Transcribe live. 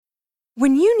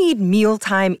When you need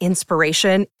mealtime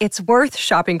inspiration, it's worth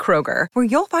shopping Kroger, where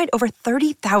you'll find over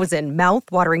 30,000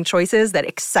 mouth-watering choices that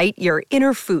excite your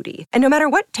inner foodie. And no matter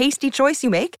what tasty choice you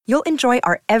make, you'll enjoy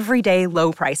our everyday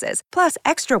low prices, plus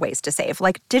extra ways to save,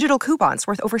 like digital coupons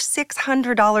worth over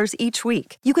 $600 each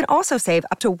week. You can also save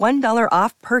up to $1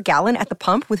 off per gallon at the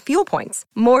pump with fuel points.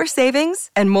 More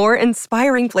savings and more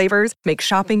inspiring flavors make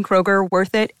shopping Kroger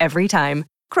worth it every time.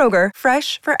 Kroger,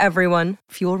 fresh for everyone.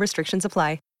 Fuel restrictions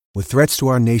apply. With threats to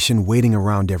our nation waiting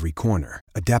around every corner,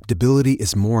 adaptability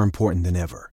is more important than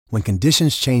ever. When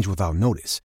conditions change without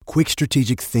notice, quick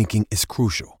strategic thinking is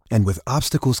crucial. And with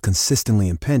obstacles consistently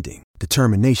impending,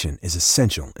 determination is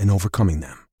essential in overcoming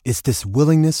them. It's this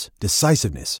willingness,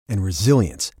 decisiveness, and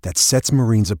resilience that sets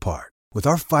Marines apart. With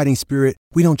our fighting spirit,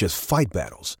 we don't just fight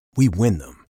battles, we win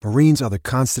them. Marines are the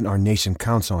constant our nation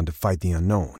counts on to fight the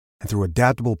unknown. And through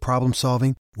adaptable problem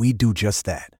solving, we do just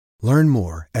that. Learn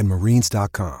more at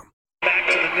marines.com. Back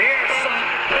to the near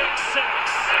side, pick six.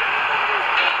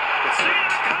 It's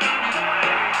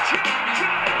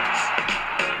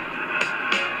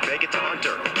Make it to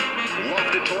Hunter.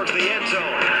 Lofted towards the end zone.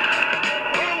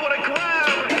 Oh, what a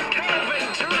grab!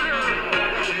 Calvin Turner.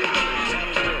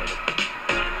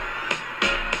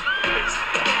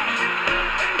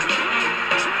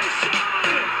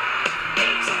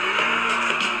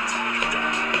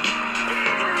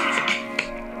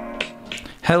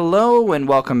 Hello and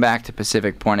welcome back to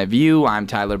Pacific Point of View. I'm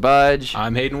Tyler Budge.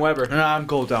 I'm Hayden Weber. And I'm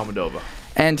Cole Dalmadova.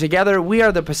 And together we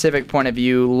are the Pacific Point of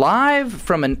View, live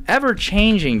from an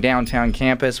ever-changing downtown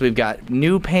campus. We've got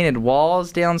new painted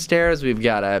walls downstairs. We've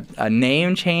got a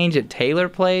name change at Taylor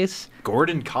Place.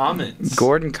 Gordon Commons.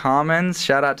 Gordon Commons.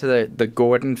 Shout out to the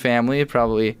Gordon family,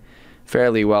 probably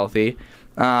fairly wealthy.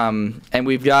 And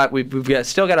we've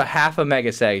still got a half a mega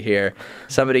seg here.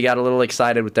 Somebody got a little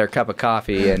excited with their cup of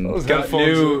coffee and got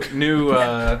new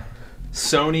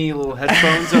Sony little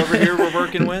headphones over here we're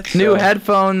working with. New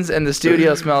headphones, and the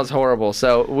studio smells horrible.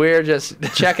 So we're just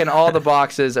checking all the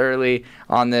boxes early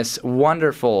on this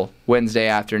wonderful Wednesday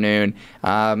afternoon.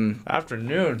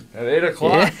 Afternoon at 8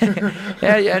 o'clock.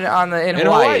 Yeah, in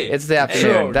Hawaii, it's the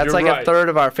afternoon. True, That's like right. A third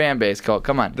of our fan base. Cole,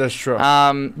 come on. That's true.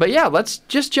 But yeah, let's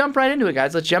just jump right into it,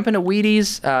 guys. Let's jump into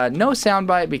Wheaties. No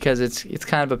soundbite because it's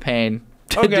kind of a pain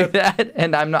to do that,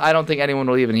 and I don't think anyone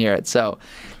will even hear it. So,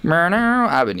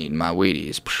 I've been eating my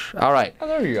Wheaties. All right. Oh,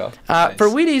 there you go. Nice. For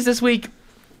Wheaties this week,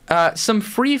 some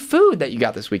free food that you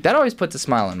got this week. That always puts a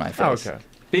smile on my face. Okay.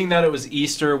 Being that it was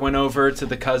Easter, went over to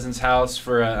the cousin's house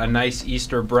for a nice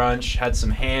Easter brunch. Had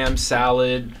some ham,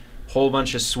 salad, whole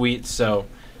bunch of sweets. So,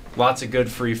 lots of good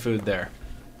free food there.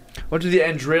 Went to the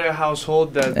Andrea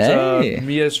household. That's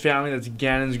Mia's family. That's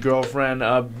Gannon's girlfriend.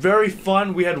 Very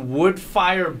fun. We had wood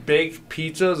fire baked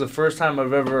pizza. It was the first time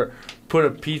I've ever put a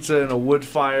pizza in a wood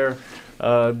fire,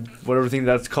 whatever thing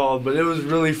that's called. But it was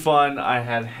really fun. I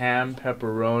had ham,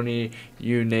 pepperoni,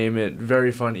 you name it.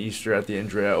 Very fun Easter at the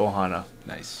Andrea Ohana.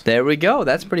 Nice. There we go.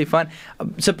 That's pretty fun.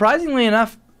 Surprisingly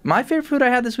enough, my favorite food I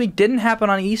had this week didn't happen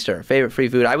on Easter. Favorite free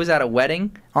food. I was at a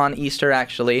wedding on Easter,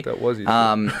 actually. That was Easter.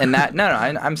 And that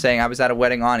I'm saying I was at a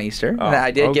wedding on Easter. Oh, and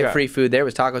I did get okay. free food there. It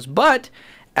was tacos. But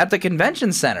at the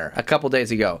convention center a couple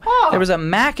days ago, there was a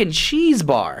mac and cheese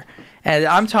bar. And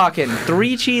I'm talking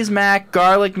 3-cheese mac,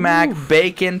 garlic mac,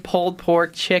 bacon, pulled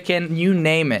pork, chicken, you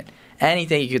name it.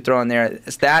 Anything you could throw in there.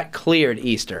 That cleared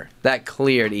Easter.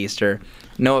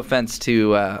 No offense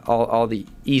to all the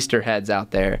Easter heads out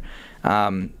there.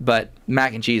 But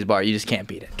mac and cheese bar, you just can't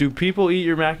beat it. Do people eat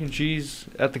your mac and cheese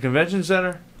at the convention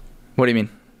center? What do you mean?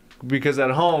 Because at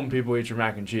home, people eat your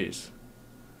mac and cheese.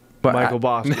 What, Michael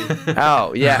Bosky.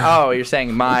 Oh, yeah. Oh, you're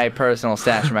saying my personal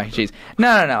stash of mac and cheese. No.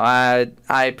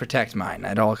 I protect mine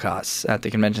at all costs at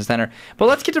the convention center. But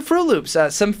let's get to Fruit Loops.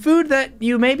 Some food that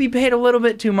you maybe paid a little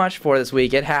bit too much for this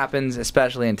week. It happens,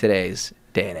 especially in today's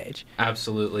day and age.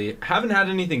 Absolutely. Haven't had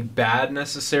anything bad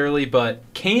necessarily, but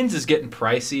Cane's is getting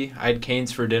pricey. I had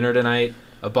Cane's for dinner tonight.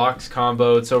 A box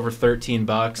combo, it's over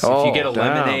 $13. Oh, if you get a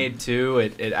damn. lemonade too,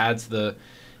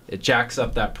 it jacks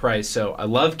up that price. So I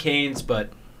love Cane's,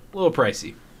 but a little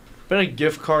pricey. Been a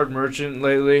gift card merchant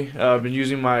lately. I've been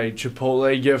using my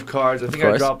Chipotle gift cards. I think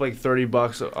I dropped like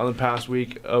 $30 on the past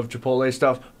week of Chipotle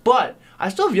stuff. But I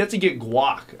still have yet to get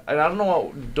guac, and I don't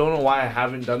know why I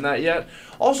haven't done that yet.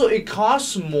 Also, it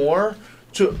costs more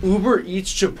to Uber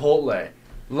Eats Chipotle.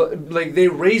 Like, they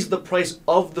raise the price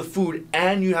of the food,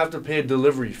 and you have to pay a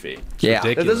delivery fee. Yeah.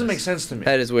 That doesn't make sense to me.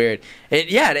 That is weird.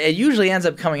 It usually ends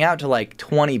up coming out to like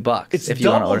 $20 It's if you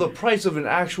want to double order. the price of an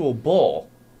actual bowl.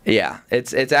 Yeah,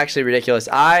 it's actually ridiculous.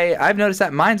 I've noticed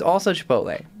that mine's also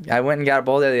Chipotle. I went and got a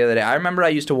bowl there the other day. I remember I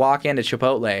used to walk into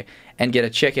Chipotle and get a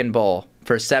chicken bowl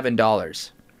for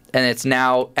 $7. and it's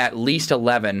now at least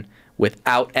 11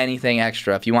 without anything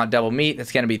extra. If you want double meat,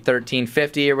 it's going to be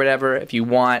 $13.50 or whatever. If you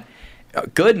want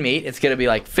good meat, it's going to be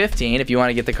like $15 if you want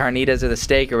to get the carnitas or the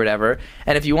steak or whatever.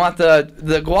 And if you want the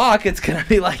guac, it's going to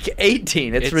be like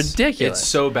 $18. It's ridiculous. It's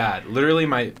so bad. Literally,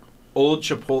 my old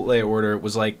Chipotle order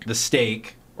was like the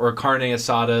steak or a carne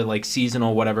asada, like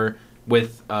seasonal, whatever,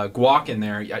 with guac in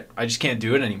there. I just can't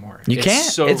do it anymore. You can't.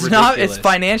 So it's ridiculous. not. It's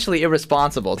financially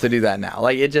irresponsible to do that now.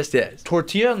 Like, it just is.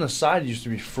 Tortilla on the side used to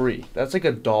be free. That's like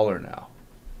 $1 now.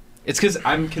 It's because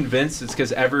I'm convinced it's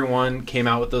because everyone came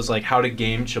out with those like how to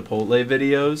game Chipotle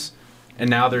videos, and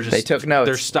now they're just they took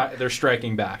notes. They're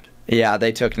striking back. Yeah,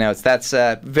 they took notes. That's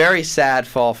a very sad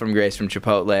fall from grace from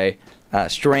Chipotle.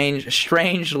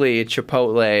 Strangely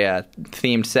Chipotle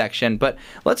themed section. But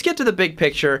let's get to the big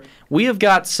picture. We have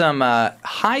got some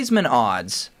Heisman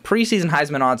odds. Preseason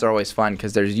Heisman odds are always fun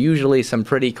because there's usually some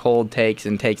pretty cold takes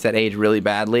and takes that age really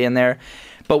badly in there.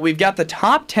 But we've got the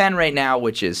top 10 right now,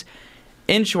 which is,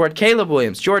 in short, Caleb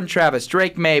Williams, Jordan Travis,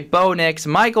 Drake May, Bo Nix,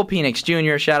 Michael Penix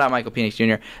Jr., shout out Michael Penix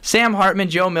Jr., Sam Hartman,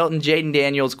 Joe Milton, Jaden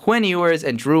Daniels, Quinn Ewers,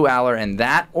 and Drew Aller in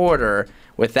that order.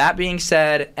 With that being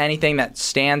said, anything that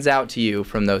stands out to you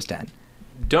from those 10?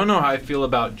 Don't know how I feel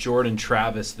about Jordan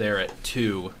Travis there at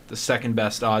 2, the second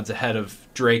best odds ahead of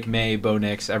Drake May, Bo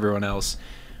Nix, everyone else.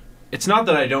 It's not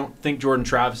that I don't think Jordan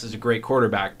Travis is a great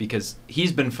quarterback because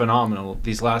he's been phenomenal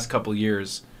these last couple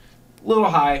years. A little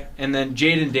high. And then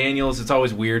Jaden Daniels, it's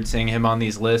always weird seeing him on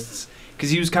these lists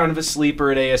because he was kind of a sleeper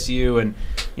at ASU. And,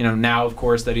 now, of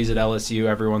course, that he's at LSU,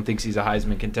 everyone thinks he's a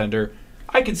Heisman contender.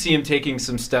 I could see him taking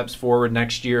some steps forward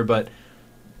next year, but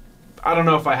I don't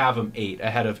know if I have him 8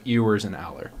 ahead of Ewers and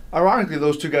Aller. Ironically,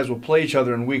 those two guys will play each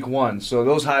other in week 1, so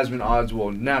those Heisman odds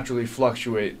will naturally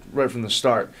fluctuate right from the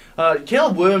start.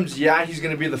 Caleb Williams, yeah, he's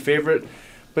going to be the favorite,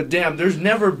 but damn, there's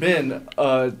never been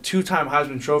a 2-time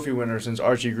Heisman Trophy winner since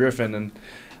Archie Griffin, and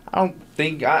I don't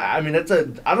think, I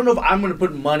don't know if I'm going to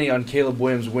put money on Caleb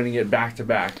Williams winning it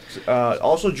back-to-back.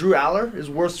 Also, Drew Aller is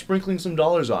worth sprinkling some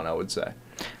dollars on, I would say.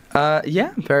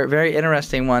 Yeah, very, very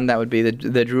interesting one. That would be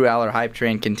the Drew Aller hype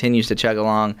train continues to chug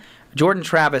along. Jordan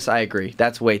Travis, I agree.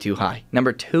 That's way too high.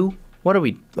 Number 2, what are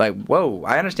we, like, whoa.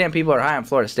 I understand people are high on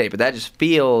Florida State, but that just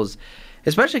feels,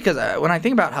 especially because when I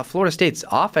think about how Florida State's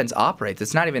offense operates,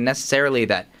 it's not even necessarily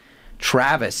that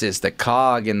Travis is the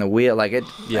cog in the wheel. Like, it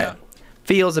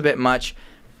feels a bit much.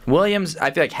 Williams,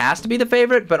 I feel like, has to be the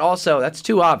favorite, but also that's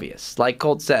too obvious. Like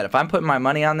Colt said, if I'm putting my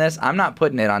money on this, I'm not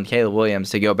putting it on Caleb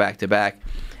Williams to go back-to-back.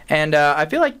 And I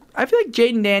feel like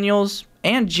Jaden Daniels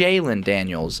and Jalen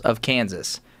Daniels of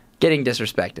Kansas getting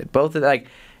disrespected. Both of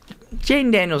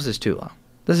Jaden Daniels is too low.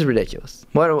 This is ridiculous.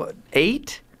 What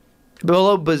 8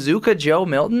 below Bazooka Joe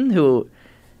Milton, who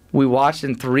we watched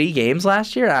in 3 games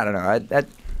last year? I don't know. That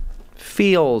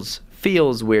feels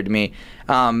weird to me.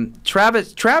 Jordan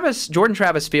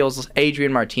Travis feels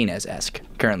Adrian Martinez-esque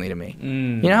currently to me.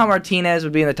 You know how Martinez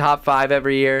would be in the top 5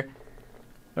 every year?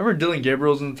 Remember Dylan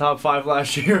Gabriel's in the top 5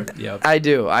 last year? Yep. I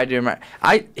do.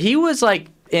 He was like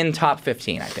in top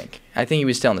 15, I think. I think he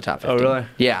was still in the top 15. Oh, really?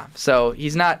 Yeah. So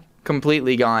he's not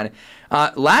completely gone.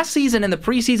 Last season in the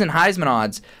preseason Heisman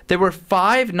odds, there were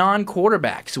 5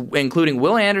 non-quarterbacks, including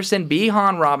Will Anderson,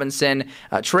 Bijan Robinson,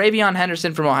 Travion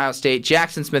Henderson from Ohio State,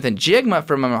 Jackson Smith and Jigma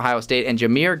from Ohio State, and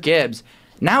Jahmyr Gibbs.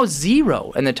 Now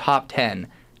 0 in the top 10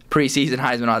 preseason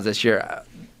Heisman odds this year.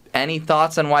 Any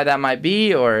thoughts on why that might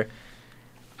be, or?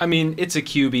 I mean, it's a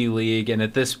QB league, and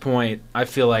at this point, I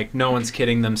feel like no one's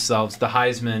kidding themselves. The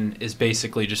Heisman is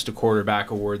basically just a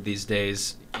quarterback award these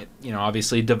days.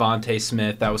 Obviously Devontae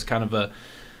Smith, that was kind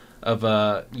of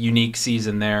a unique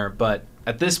season there. But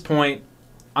at this point,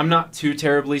 I'm not too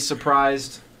terribly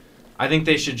surprised. I think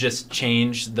they should just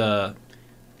change the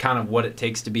kind of what it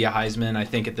takes to be a Heisman. I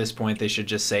think at this point they should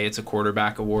just say it's a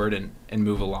quarterback award and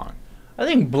move along. I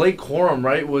think Blake Corum,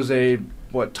 right, was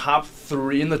top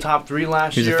 3 in the top 3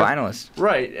 last year? He's a finalist.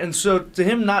 Right, and so to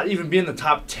him not even be in the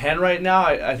top 10 right now,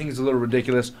 I think it's a little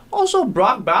ridiculous. Also,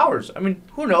 Brock Bowers. I mean,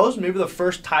 who knows? Maybe the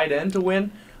first tight end to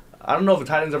win. I don't know if a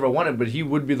tight end's ever won it, but he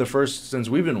would be the first since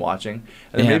we've been watching.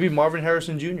 And maybe Marvin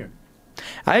Harrison Jr.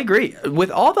 I agree.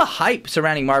 With all the hype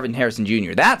surrounding Marvin Harrison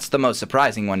Jr., that's the most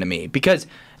surprising one to me because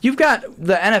you've got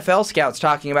the NFL scouts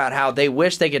talking about how they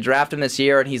wish they could draft him this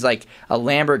year and he's like a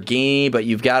Lamborghini, but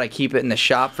you've got to keep it in the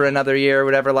shop for another year or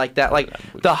whatever like that. Like,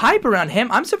 the hype around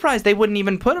him, I'm surprised they wouldn't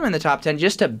even put him in the top 10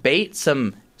 just to bait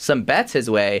some bets his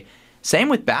way. Same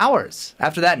with Bowers.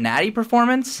 After that Natty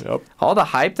performance, all the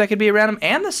hype that could be around him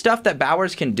and the stuff that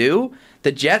Bowers can do,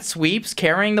 the jet sweeps,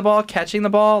 carrying the ball, catching the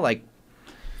ball, like,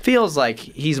 feels like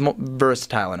he's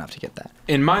versatile enough to get that.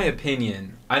 In my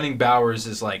opinion, I think Bowers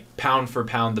is like pound for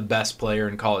pound the best player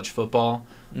in college football.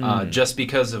 just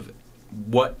because of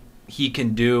what he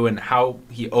can do and how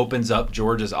he opens up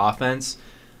Georgia's offense.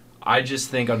 I just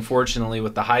think, unfortunately,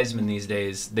 with the Heisman these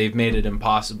days, they've made it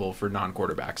impossible for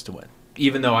non-quarterbacks to win.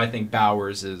 Even though I think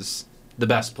Bowers is the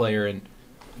best player and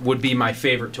would be my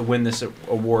favorite to win this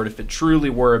award if it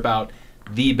truly were about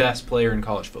the best player in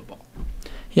college football.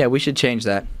 Yeah, we should change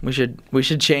that. We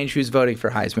should change who's voting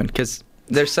for Heisman, because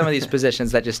there's some of these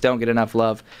positions that just don't get enough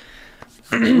love.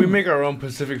 We make our own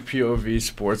Pacific POV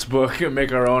sports book and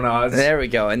make our own odds. There we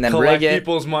go. And then collect rig it,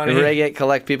 people's money. Rig it,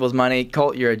 collect people's money.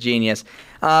 Colt, you're a genius.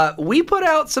 We put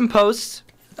out some posts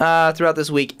throughout this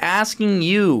week asking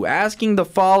the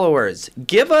followers,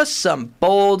 give us some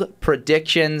bold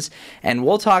predictions, and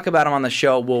we'll talk about them on the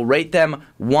show. We'll rate them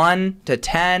 1 to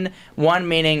 10. 1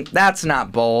 meaning that's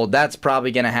not bold, that's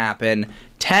probably going to happen.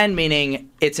 10 meaning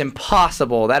it's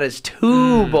impossible, that is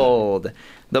too bold.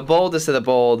 The boldest of the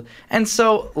bold. And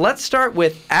so let's start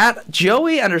with at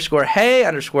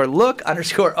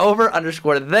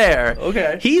Joey_hey_look_over_there.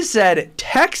 Okay. He said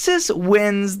Texas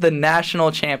wins the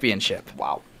national championship.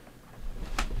 Wow.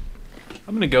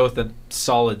 I'm going to go with a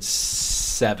solid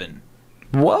 7.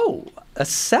 Whoa, a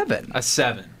 7. A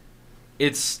 7.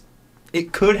 It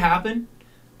could happen.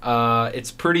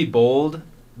 It's pretty bold,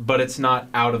 but it's not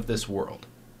out of this world.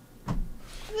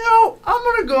 I'm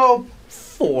going to go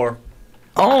 4.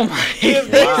 Oh my If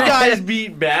these guys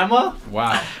beat Bama,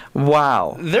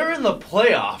 Wow. they're in the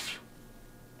playoff.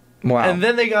 Wow. And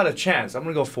then they got a chance. I'm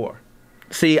going to go 4.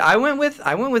 See, I went with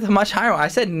a much higher one. I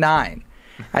said 9.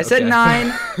 I said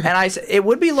 9, and I said it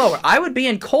would be lower. I would be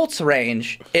in Colts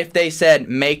range if they said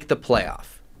make the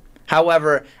playoff.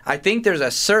 However, I think there's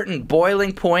a certain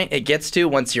boiling point it gets to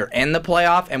once you're in the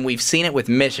playoff, and we've seen it with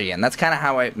Michigan. That's kind of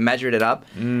how I measured it up.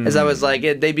 As I was like,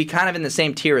 they'd be kind of in the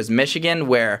same tier as Michigan,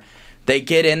 where they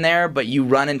get in there, but you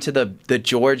run into the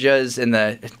Georgias and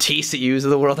the TCUs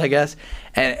of the world, I guess,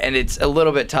 and it's a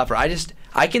little bit tougher. I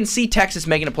can see Texas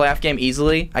making a playoff game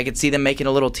easily. I could see them making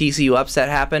a little TCU upset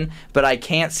happen, but I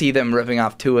can't see them ripping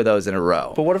off 2 of those in a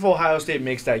row. But what if Ohio State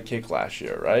makes that kick last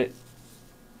year, right?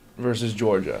 Versus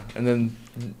Georgia. And then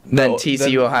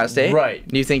TCU, Ohio State? Right.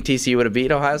 Do you think TCU would have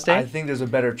beat Ohio State? I think there's a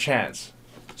better chance.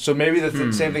 So maybe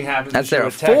the same thing happens That's this year there. A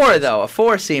with Texas. 4, though. A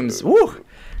 4 seems, woo.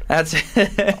 That's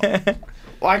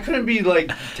Well, I couldn't be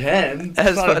like 10.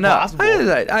 That's not impossible.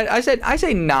 I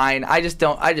say 9. I just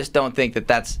don't think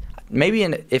that's maybe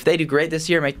if they do great this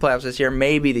year, make the playoffs this year,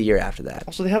 maybe the year after that.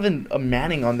 Also, they have a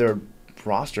Manning on their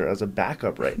roster as a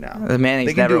backup right now. The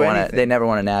Mannings never won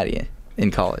a natty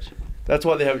in college. That's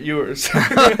why they have yours.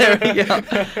 There we go.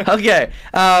 Okay.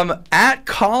 At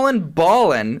Colin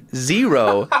Ballin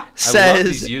 0 says. I love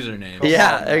these usernames.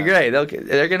 Yeah, they're great.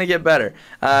 They're going to get better.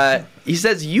 He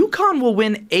says UConn will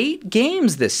win 8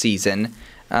 games this season.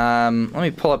 Let me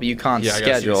pull up UConn's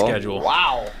schedule.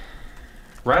 Wow.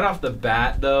 Right off the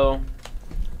bat, though.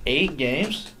 8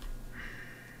 games?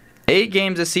 8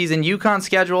 games this season. UConn's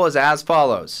schedule is as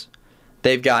follows.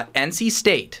 They've got NC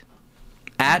State,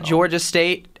 at Georgia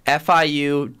State,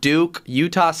 FIU, Duke,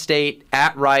 Utah State,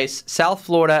 at Rice, South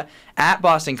Florida, at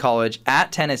Boston College,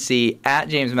 at Tennessee, at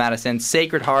James Madison,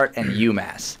 Sacred Heart, and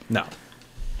UMass. No.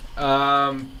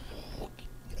 I'm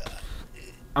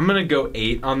going to go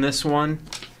 8 on this one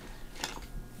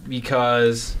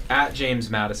because at James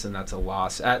Madison, that's a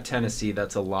loss. At Tennessee,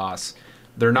 that's a loss.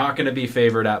 They're not going to be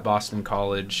favored at Boston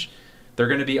College. They're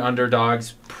going to be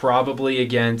underdogs probably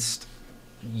against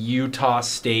Utah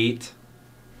State,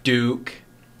 Duke.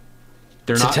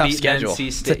 They're It's not a tough beating schedule.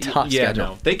 NC State. It's a tough schedule.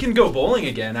 No. They can go bowling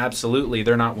again, absolutely.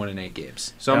 They're not winning 8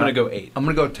 games. So I'm going to go 8. I'm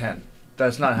going to go 10.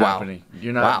 That's not happening.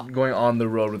 You're not going on the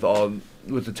road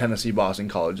with the Tennessee, Boston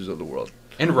colleges of the world.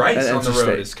 And Rice And on the NC road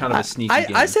State. is kind of a sneaky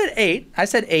game. I said 8. I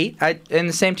said 8. In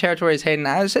the same territory as Hayden.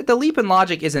 I said the leap in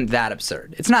logic isn't that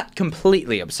absurd. It's not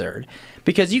completely absurd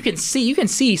because you can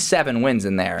see 7 wins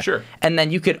in there. Sure. And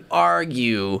then you could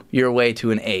argue your way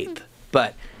to an 8th.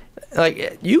 But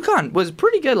like UConn was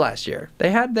pretty good last year.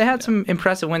 They had some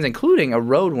impressive wins, including a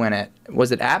road win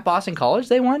at Boston College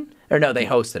they won? Or no, they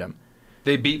hosted them.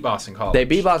 They beat Boston College. They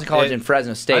beat Boston College in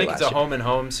Fresno State I think last it's a year. home and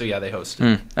home, so yeah, they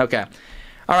hosted. Okay.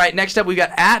 All right, next up we've got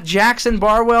at Jackson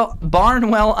Barnwell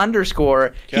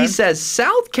 _. He says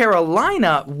South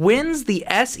Carolina wins the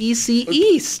SEC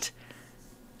East.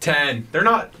 10. They're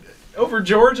not over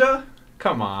Georgia?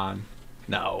 Come on.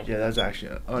 No. Yeah, that's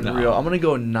actually unreal. I'm going to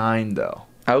go 9, though.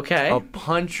 Okay. A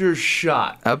puncher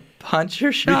shot. A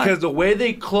puncher shot. Because the way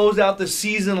they closed out the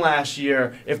season last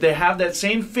year, if they have that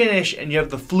same finish and you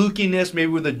have the flukiness,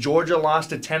 maybe with the Georgia loss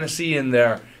to Tennessee in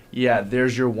there, yeah,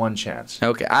 there's your one chance.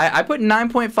 Okay, I put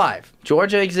 9.5.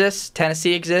 Georgia exists.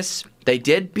 Tennessee exists. They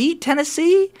did beat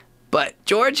Tennessee, But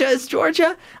Georgia is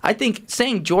Georgia. I think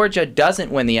saying Georgia doesn't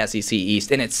win the SEC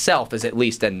East in itself is at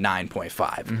least a 9.5.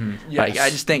 Mm-hmm. Yes. Like, I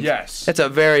just think it's a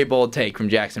very bold take from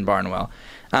Jackson Barnwell.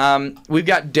 We've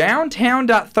got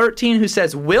Downtown.13 who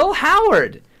says, Will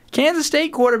Howard, Kansas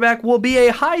State quarterback, will be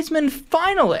a Heisman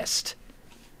finalist.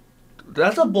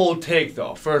 That's a bold take,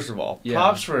 though, first of all.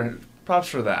 Yeah. Props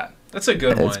for that. That's a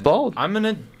good one. It's bold. I'm going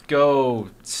to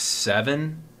go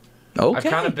 7. Okay. I've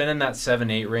kind of been in that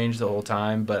 7-8 range the whole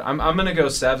time, but I'm going to go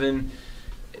 7.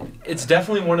 It's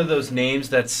definitely one of those names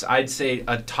that's, I'd say,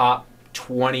 a top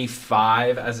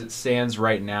 25 as it stands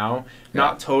right now.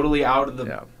 Not totally out of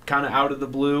the kind of out of the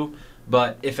blue,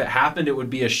 but if it happened, it would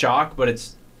be a shock. But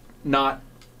it's not.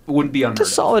 It wouldn't be unheard It's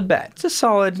a solid bet. It's a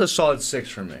solid 6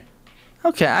 for me.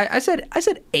 Okay, I said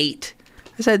 8.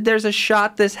 I said there's a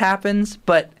shot this happens,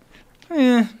 but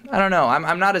I don't know.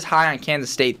 I'm not as high on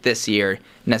Kansas State this year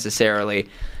necessarily.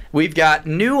 We've got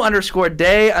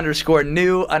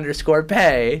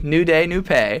new_day_new_pay, new day, new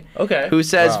pay. Okay. Who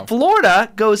says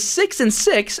Florida goes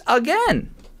 6-6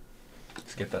 again?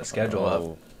 Let's get that schedule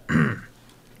up.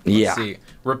 Yeah. Let's see.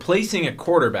 Replacing a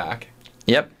quarterback.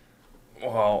 Yep.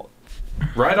 Well,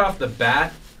 right off the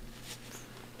bat,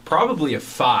 probably a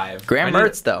 5. Graham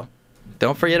Mertz, though.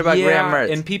 Don't forget about Graham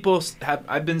Mertz. And people have.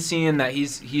 I've been seeing that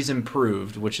he's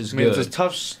improved, which is good. It's a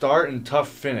tough start and tough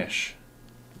finish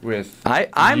with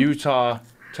I'm Utah,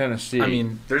 Tennessee. I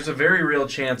mean, there's a very real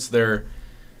chance they're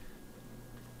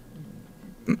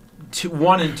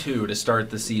 1-2 to start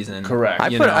the season. Correct.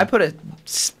 I put a.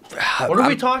 What are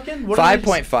we talking?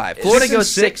 5.5. Florida goes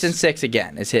 6-6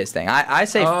 again. Is his thing. I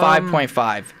say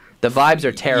 5.5. The vibes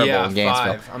are terrible in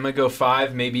Gainesville. 5. I'm gonna go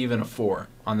 5, maybe even a 4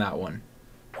 on that one.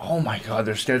 Oh my God,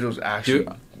 their schedule's actually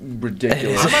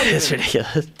ridiculous. It's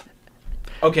ridiculous.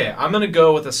 Okay, I'm gonna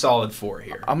go with a solid 4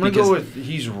 here. I'm gonna go with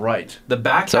he's right. The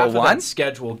back half of that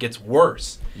schedule gets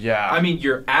worse. Yeah. I mean,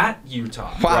 you're at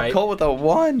Utah. Wow, right? Cole with a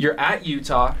 1. You're at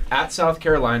Utah, at South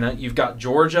Carolina. You've got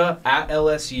Georgia, at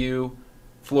LSU,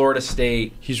 Florida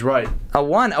State. He's right. A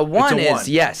 1 is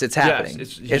yes, it's happening.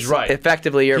 Yes, he's right.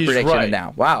 Effectively your prediction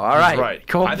now. Wow. All right. Right.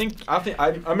 Cool. I'm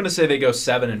gonna say they go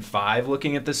 7-5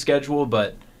 looking at the schedule,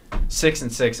 but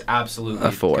 6-6 absolutely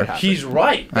A 4. could happen. He's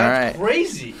right. That's right.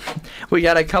 crazy. We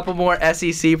got a couple more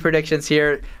SEC predictions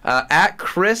here. At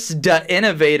Chris the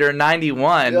Innovator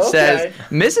 91 says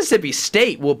Mississippi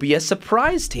State will be a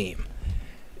surprise team.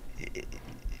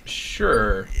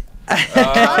 Sure.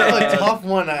 Kind of a tough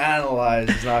one to analyze.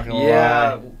 Not gonna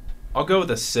lie. I'll go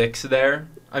with a 6 there.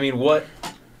 I mean, what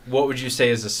would you say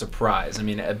is a surprise? I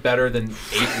mean, better than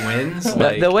 8 wins.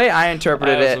 The way I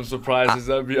interpreted I have it, some surprises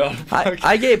that'd be out of pocket.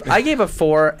 I gave a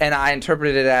 4, and I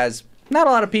interpreted it as not a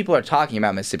lot of people are talking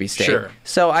about Mississippi State. Sure.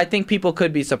 So I think people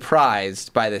could be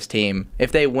surprised by this team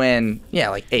if they win,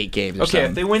 like 8 games or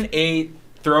something. If they win 8,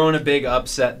 throw in a big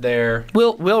upset there.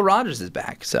 Will Rogers is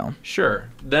back, so. Sure.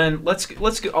 Then let's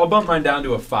I'll bump mine down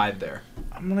to a 5 there.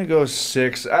 I'm gonna go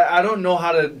 6. I don't know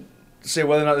how to say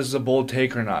whether or not this is a bold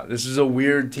take or not. This is a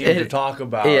weird team to talk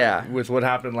about with what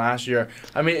happened last year.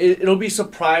 I mean, it'll be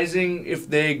surprising if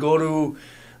they go to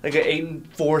like an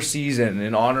 8-4 season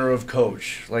in honor of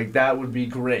coach. Like, that would be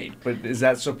great. But is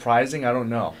that surprising? I don't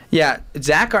know. Yeah,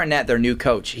 Zach Arnett, their new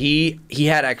coach, he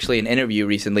had actually an interview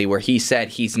recently where he said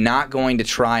he's not going to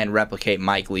try and replicate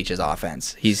Mike Leach's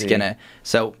offense.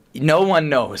 So no one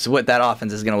knows what that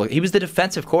offense is going to look. He was the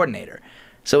defensive coordinator.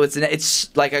 So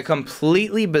it's like a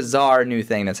completely bizarre new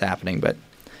thing that's happening, but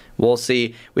we'll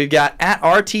see. We've got at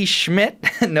RT Schmidt,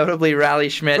 notably Rally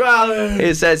Schmidt.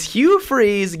 It says Hugh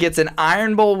Freeze gets an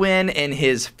Iron Bowl win in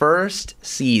his first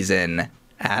season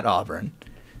at Auburn.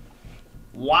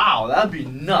 Wow, that'd be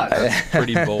nuts. That's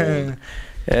pretty bold.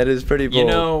 It is pretty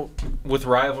bold. With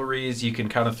rivalries, you can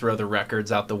kind of throw the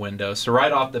records out the window. So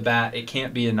right off the bat, it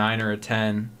can't be a 9 or a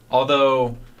 10.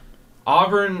 Although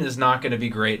Auburn is not going to be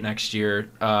great next year,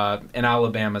 and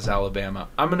Alabama's Alabama.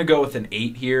 I'm going to go with an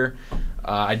 8 here.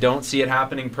 I don't see it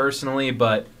happening personally,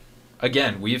 but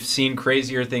again, we've seen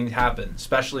crazier things happen,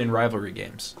 especially in rivalry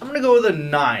games. I'm going to go with a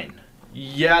 9.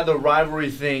 Yeah, the rivalry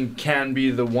thing can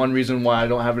be the one reason why I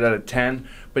don't have it at a 10,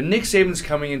 but Nick Saban's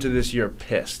coming into this year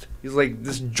pissed. He's like,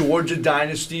 this Georgia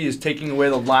dynasty is taking away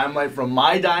the limelight from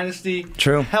my dynasty.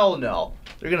 True. Hell no.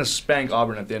 They're going to spank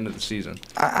Auburn at the end of the season.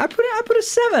 I put a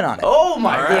 7 on it. Oh,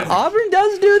 my goodness. Auburn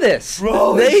does do this.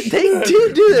 Bro, they do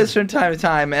this from time to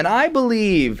time, and I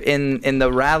believe in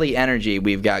the rally energy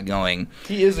we've got going.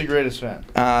 He is the greatest fan.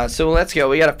 So let's go.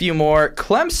 We got a few more.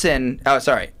 Clemson. Oh,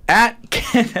 sorry. At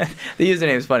the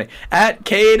username is funny. At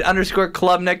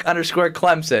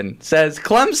Cade_Klubnik_Clemson says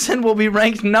Clemson will be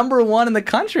ranked number 1 in the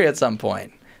country at some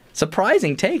point.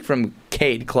 Surprising take from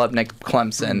Cade Klubnik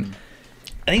Clemson.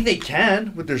 I think they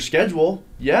can with their schedule.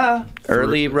 Yeah.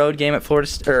 Early road game at Florida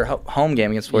or home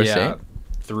game against Florida State.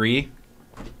 3.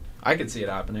 I could see it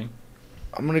happening.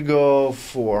 I'm gonna go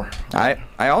 4. I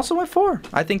also went 4.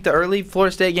 I think the early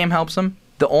Florida State game helps them.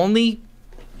 The only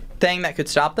thing that could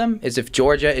stop them is if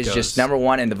Georgia is just number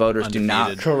 1 and the voters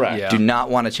undefeated. do not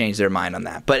want to change their mind on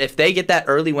that. But if they get that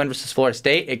early win versus Florida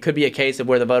State, it could be a case of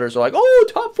where the voters are like, oh,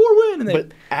 top 4 win,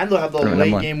 and they'll have the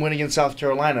late game win against South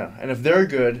Carolina, and if they're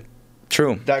good,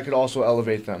 that could also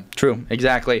elevate them. True,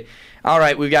 exactly. All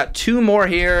right, we've got 2 more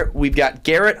here. We've got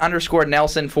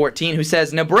Garrett_Nelson14 who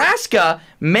says Nebraska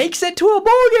makes it to a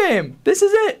bowl game. This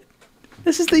is it.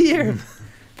 This is the year.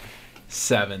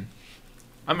 7.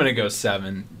 I'm going to go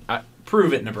 7.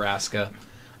 Prove it, Nebraska.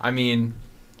 I mean,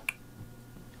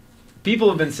 people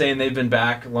have been saying they've been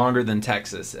back longer than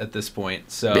Texas at this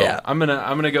point. So yeah. I'm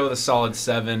gonna go with a solid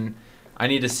 7. I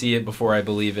need to see it before I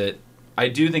believe it. I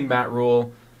do think Matt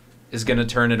Rule is going to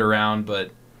turn it around,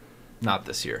 but not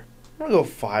this year. I'm going to go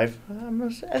 5.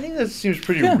 I think that seems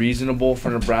pretty reasonable for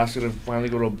Nebraska to finally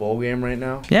go to a bowl game right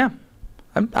now. Yeah.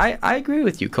 I agree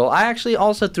with you, Cole. I actually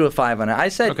also threw a 5 on it. I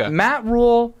said Matt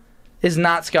Rule is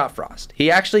not Scott Frost. He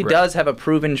actually does have a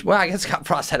proven... Well, I guess Scott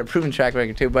Frost had a proven track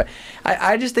record too, but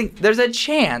I just think there's a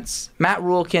chance Matt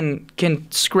Rule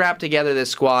can scrap together this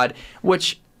squad,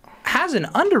 which has an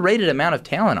underrated amount of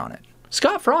talent on it.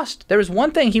 Scott Frost, there was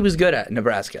one thing he was good at in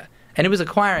Nebraska, and it was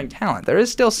acquiring talent. There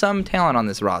is still some talent on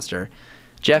this roster.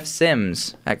 Jeff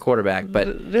Sims at quarterback,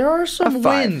 but there are some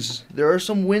wins. There are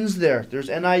some wins there. There's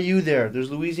NIU there.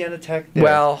 There's Louisiana Tech there.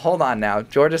 Well, hold on now.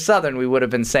 Georgia Southern, we would have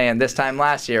been saying this time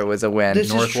last year was a win.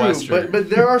 This is true,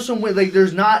 but there are some wins. Like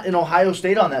there's not an Ohio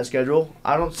State on that schedule.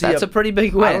 I don't see. That's a pretty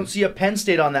big win. I don't see a Penn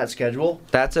State on that schedule.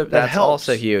 That's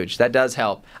also huge. That does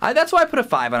help. That's why I put a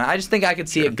 5 on it. I just think I could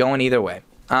see it going either way.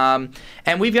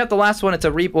 And we've got the last one. It's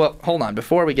a well, hold on.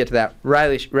 Before we get to that,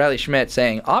 Riley Schmidt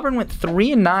saying Auburn went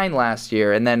 3-9 last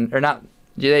year, and then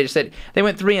they just said they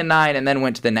went 3-9 and then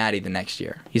went to the Natty the next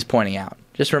year. He's pointing out,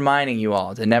 just reminding you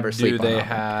all to never sleep on Auburn.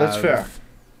 That's fair.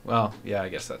 Well, yeah, I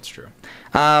guess that's true.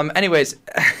 Anyways,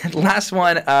 last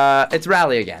one. It's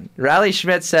Riley again. Riley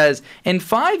Schmidt says in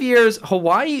 5 years,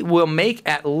 Hawaii will make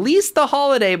at least the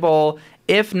Holiday Bowl,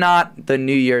 if not the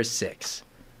New Year's Six.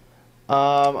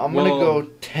 I'm going to go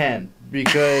 10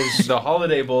 because... the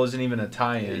Holiday Bowl isn't even a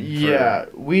tie-in. Yeah,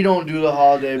 we don't do the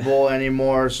Holiday Bowl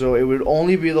anymore, so it would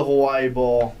only be the Hawaii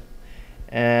Bowl.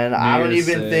 And I don't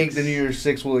even think the New Year's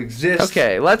Six will exist.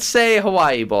 Okay, let's say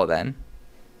Hawaii Bowl then.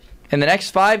 In the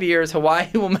next 5 years, Hawaii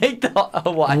will make the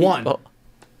Hawaii Bowl.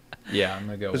 Yeah, I'm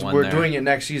going to go 1 there. We're doing it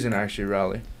next season, actually,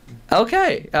 Riley.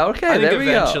 Okay, there we go. I think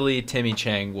eventually Timmy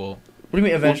Chang will... What do you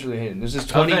mean eventually, Hayden? This is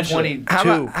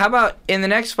 2022. How about in the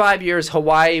next 5 years,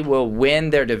 Hawaii will win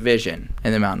their division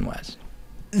in the Mountain West?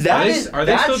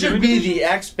 That should be the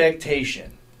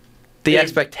expectation. The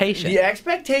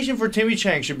expectation for Timmy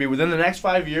Chang should be within the next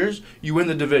 5 years, you win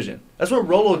the division. That's what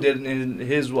Rolo did in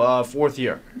his 4th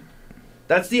year.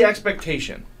 That's the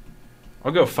expectation.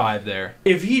 I'll go 5 there.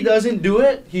 If he doesn't do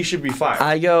it, he should be fired.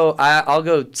 I'll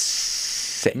go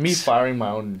 6. Me firing my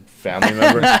own family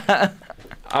member.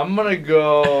 I'm going to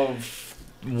go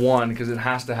 1 because it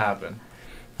has to happen.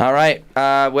 All right.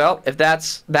 Well, if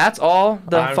that's all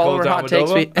the follower hot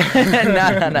takes.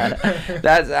 No.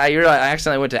 That's you're right. I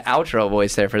accidentally went to outro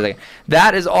voice there for a second.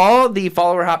 That is all the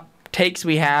follower hot takes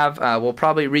we have. We'll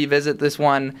probably revisit this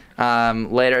one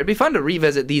later. It'd be fun to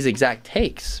revisit these exact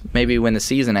takes, maybe when the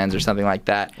season ends or something like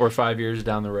that. Or 5 years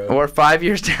down the road. Or 5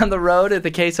 years down the road in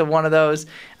the case of one of those.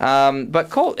 But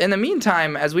Colt, in the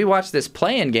meantime, as we watch this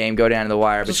play-in game go down to the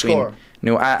wire between...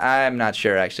 I'm not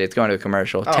sure, actually. It's going to a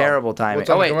commercial. Terrible timing. What's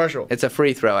on the commercial? It's a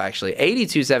free throw, actually.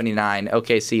 82-79,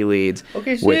 OKC leads.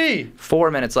 OKC! With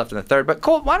 4 minutes left in the third. But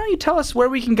Colt, why don't you tell us where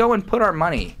we can go and put our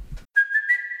money?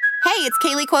 Hey, it's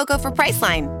Kaylee Cuoco for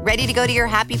Priceline. Ready to go to your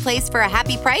happy place for a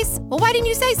happy price? Well, why didn't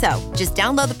you say so? Just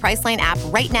download the Priceline app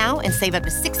right now and save up to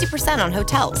 60% on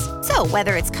hotels. So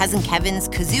whether it's Cousin Kevin's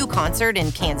Kazoo Concert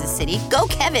in Kansas City, go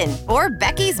Kevin, or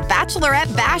Becky's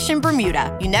Bachelorette Bash in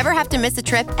Bermuda, you never have to miss a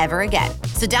trip ever again.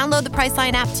 So download the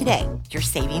Priceline app today. Your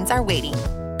savings are waiting.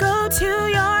 Go to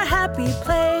your happy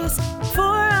place for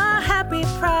a happy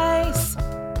price.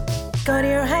 Go to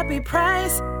your happy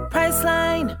price,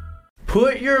 Priceline.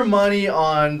 Put your money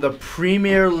on the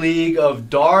Premier League of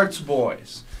Darts,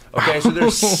 boys. Okay, so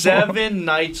there's 7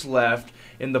 nights left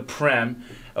in the Prem.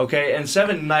 Okay, and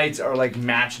 7 nights are like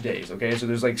match days. Okay, so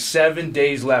there's like 7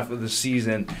 days left of the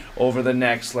season over the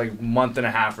next like month and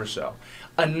a half or so.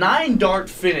 A 9-dart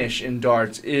finish in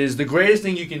darts is the greatest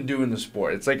thing you can do in the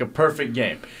sport. It's like a perfect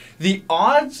game. The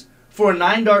odds for a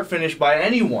 9-dart finish by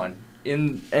anyone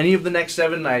in any of the next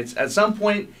 7 nights at some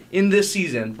point in this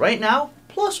season, right now,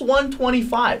 plus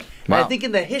 125. And I think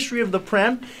in the history of the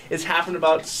Prem, it's happened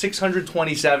about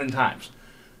 627 times.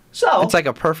 So it's like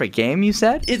a perfect game, you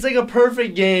said? It's like a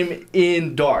perfect game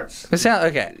in darts.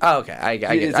 Okay. Oh, okay. I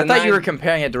get it. I thought you were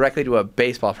comparing it directly to a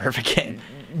baseball perfect game.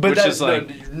 But which that's is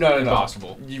like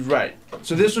impossible. You're right.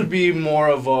 So this would be more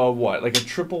of a what? Like a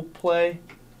triple play?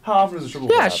 How often is a triple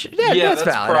play? Yeah, that's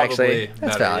valid, actually.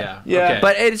 That's valid. Yeah. Okay.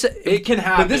 But it can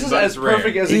happen. But this is as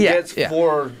perfect as it gets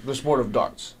for the sport of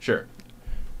darts. Sure.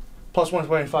 Plus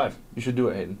 125. You should do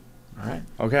it, Hayden. All right.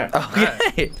 Okay.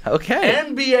 Okay.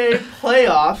 NBA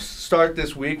playoffs start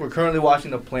this week. We're currently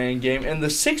watching the play-in game, and the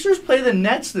Sixers play the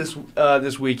Nets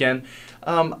this weekend.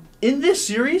 In this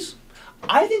series,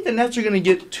 I think the Nets are going to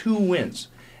get 2 wins.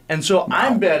 And so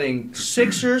I'm betting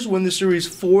Sixers win the series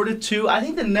 4-2. I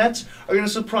think the Nets are going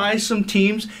to surprise some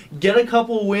teams, get a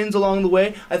couple wins along the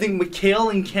way. I think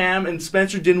Mikal and Cam and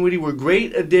Spencer Dinwiddie were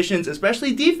great additions,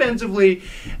 especially defensively.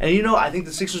 And, I think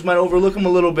the Sixers might overlook them a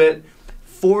little bit.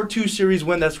 4-2 series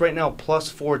win. That's right now plus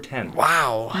 410.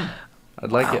 Wow.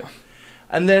 I'd like it.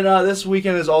 And then this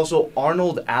weekend is also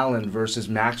Arnold Allen versus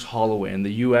Max Holloway in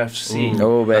the UFC.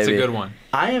 Oh, baby. That's a good one.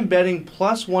 I am betting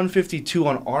plus 152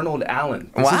 on Arnold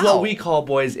Allen. This is what we call,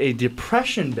 boys, a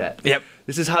depression bet. Yep.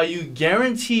 This is how you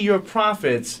guarantee your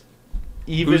profits.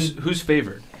 Even who's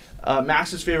favored?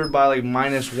 Max is favored by like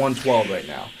minus 112 right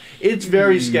now. It's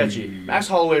very sketchy. Max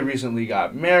Holloway recently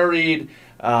got married.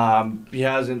 He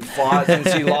hasn't fought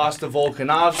since he lost to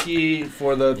Volkanovski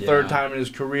for the third time in his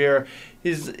career.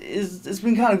 It's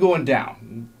been kind of going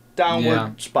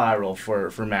downward spiral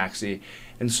for Maxie.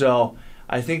 And so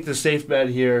I think the safe bet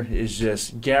here is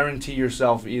just guarantee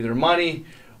yourself either money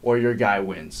or your guy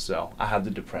wins. So I have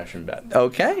the depression bet.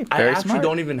 Okay, I very actually smart.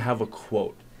 don't even have a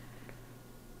quote.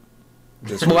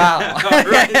 Wow.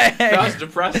 That was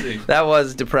depressing. That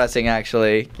was depressing,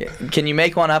 actually. Can you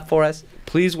make one up for us?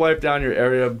 Please wipe down your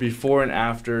area before and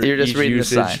after You're just each reading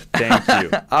usage. The sign.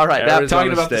 Thank you. All right.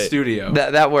 Talking about the studio.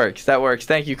 That works. That works.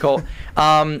 Thank you, Cole.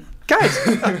 Guys,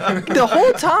 the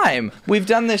whole time we've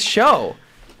done this show,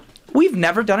 we've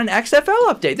never done an XFL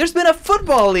update. There's been a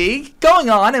football league going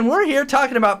on, and we're here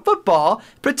talking about football,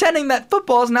 pretending that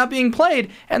football is not being played.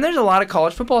 And there's a lot of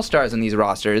college football stars in these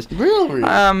rosters. Really?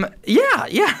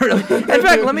 Yeah, really. In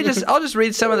fact, I'll just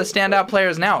read some of the standout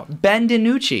players now. Ben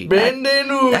DiNucci.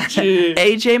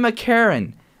 AJ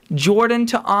McCarron. Jordan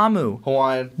Ta'amu.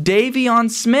 Hawaiian. Davion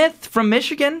Smith from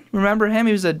Michigan. Remember him?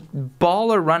 He was a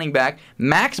baller running back.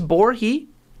 Max Borhe.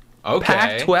 Okay.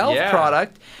 Pac-12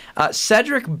 product.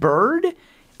 Cedric Bird,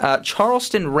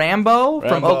 Charleston Rambo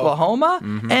from Oklahoma,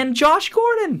 and Josh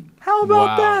Gordon. How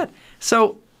about that?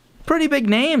 So, pretty big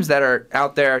names that are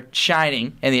out there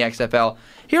shining in the XFL.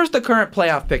 Here's the current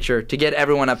playoff picture to get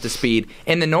everyone up to speed.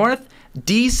 In the North,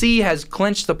 DC has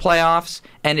clinched the playoffs,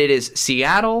 and it is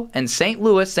Seattle and St.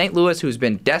 Louis. St. Louis, who's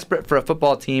been desperate for a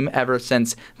football team ever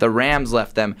since the Rams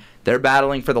left them. They're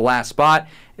battling for the last spot.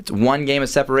 It's 1 game of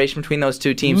separation between those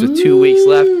 2 teams with 2 weeks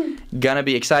left. Gonna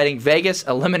be exciting. Vegas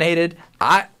eliminated.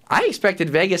 I expected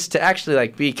Vegas to actually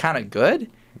be kind of good.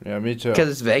 Yeah, me too. Because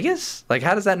it's Vegas.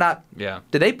 How does that not? Yeah.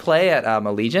 Did they play at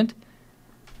Allegiant?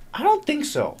 I don't think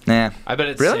so. Nah. I bet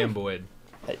it's Really? Sam Boyd.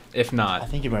 If not. I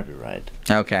think you might be right.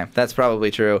 Okay, that's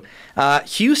probably true.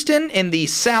 Houston in the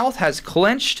South has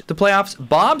clinched the playoffs.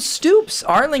 Bob Stoops'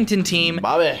 Arlington team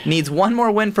needs 1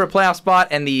 more win for a playoff spot,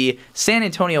 and the San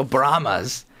Antonio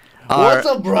Brahmas What's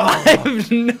a Brahma? I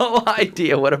have no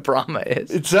idea what a Brahma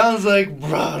is. It sounds like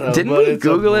Brahma. Didn't we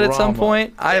Google it at some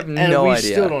point? I have no idea. And we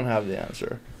still don't have the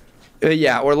answer.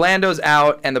 Yeah, Orlando's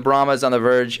out, and the Brahmas on the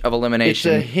verge of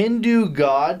elimination. It's a Hindu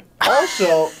god.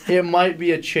 Also, it might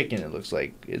be a chicken, it looks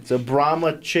like. It's a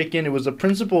Brahma chicken. It was a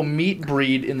principal meat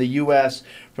breed in the U.S.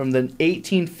 from the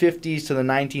 1850s to the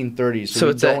 1930s. So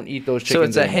we don't eat those chickens So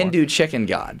it's a anymore. Hindu chicken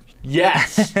god.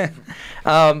 Yes.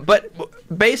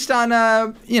 But based on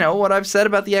what I've said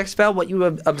about the XFL, what you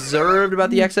have observed about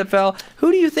the XFL,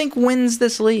 who do you think wins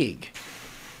this league?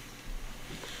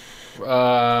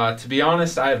 To be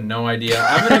honest, I have no idea.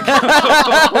 I'm gonna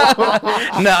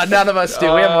go. No, none of us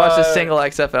do. We haven't watched a single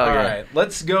XFL game. All right,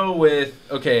 let's go with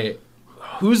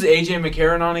who's AJ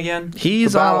McCarron on again?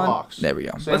 He's the on. Battlehawks. There we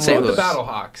go. Let's go with the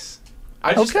Battlehawks.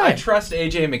 I trust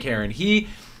AJ McCarron. He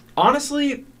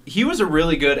honestly. He was a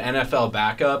really good NFL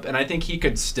backup, and I think he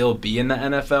could still be in the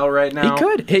NFL right now. He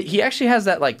could. He actually has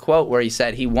that quote where he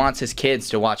said he wants his kids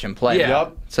to watch him play. Yeah.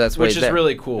 Yep. So that's why which he's is there.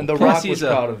 really cool. And The Plus, Rock was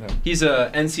proud of him. He's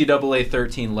a NCAA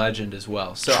 13 legend as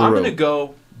well. So True. I'm going to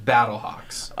go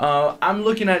Battlehawks? I'm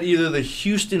looking at either the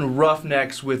Houston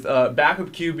Roughnecks with backup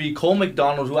QB Cole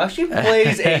McDonald, who actually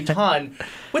plays a ton,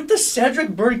 with the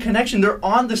Cedric Bird connection. They're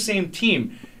on the same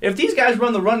team. If these guys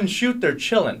run the run and shoot, they're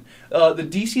chilling. The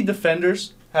DC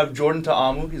Defenders have Jordan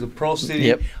Ta'amu. He's a Pearl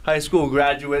City High School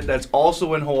graduate that's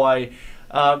also in Hawaii.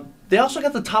 They also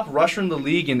got the top rusher in the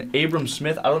league in Abram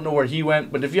Smith. I don't know where he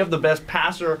went, but if you have the best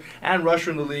passer and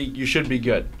rusher in the league, you should be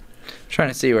good. I'm trying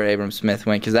to see where Abram Smith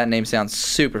went because that name sounds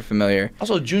super familiar.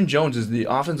 Also, June Jones is the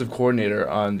offensive coordinator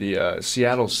on the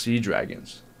Seattle Sea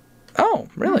Dragons. Oh,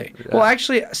 really? Yeah. Well,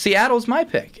 actually, Seattle's my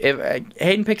pick. If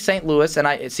Hayden picked St. Louis,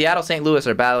 and Seattle, St. Louis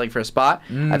are battling for a spot,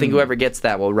 I think whoever gets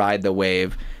that will ride the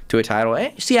wave to a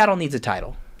title. Seattle needs a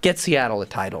title. Get Seattle a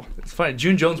title. It's funny.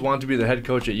 June Jones wanted to be the head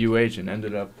coach at UH and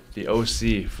ended up the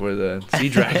OC for the Sea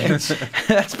Dragons.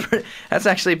 That's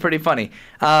actually pretty funny.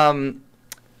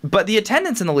 But the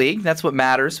attendance in the league, that's what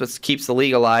matters, what keeps the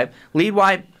league alive.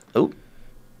 League-wide,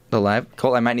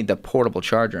 Colt, I might need the portable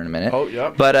charger in a minute. Oh,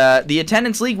 yeah. But the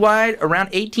attendance league-wide, around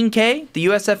 18K. The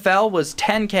USFL was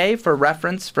 10K for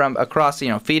reference from across,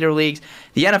 feeder leagues.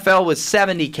 The NFL was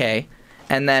 70K.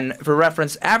 And then, for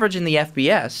reference, average in the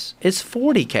FBS is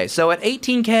 40K. So at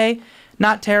 18K,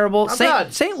 not terrible.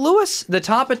 St. Louis, the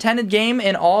top attended game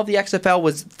in all of the XFL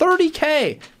was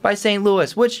 30K by St.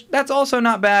 Louis, which that's also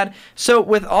not bad. So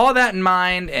with all that in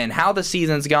mind and how the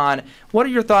season's gone, what are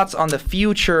your thoughts on the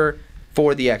future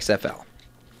for the XFL?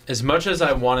 As much as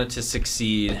I wanted to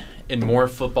succeed in more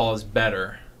football is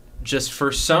better, just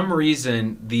for some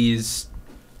reason, these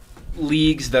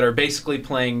leagues that are basically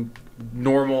playing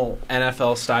normal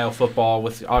NFL-style football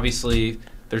with, obviously,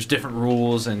 there's different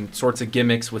rules and sorts of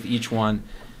gimmicks with each one.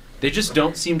 They just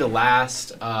don't seem to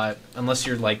last unless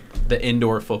you're like the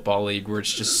indoor football league where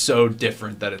it's just so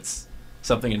different that it's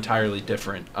something entirely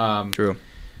different. True.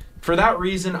 For that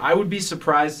reason, I would be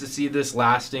surprised to see this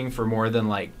lasting for more than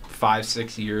like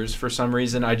 5-6 years for some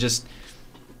reason. I just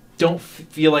don't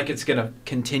feel like it's going to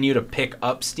continue to pick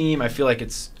up steam. I feel like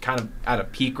it's kind of at a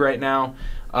peak right now.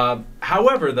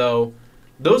 However, though,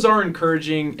 those are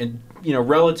encouraging and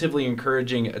relatively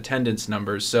encouraging attendance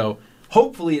numbers. So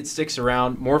hopefully it sticks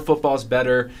around. More football's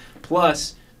better.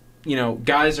 Plus,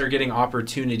 guys are getting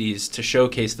opportunities to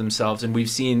showcase themselves, and we've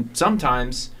seen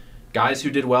sometimes guys who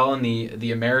did well in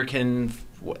the American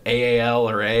AAL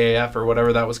or AAF or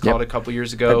whatever that was called a couple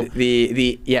years ago.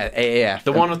 AAF.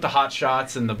 The one with the hot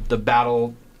shots and the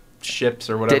battle ships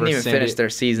or whatever. Didn't even finish their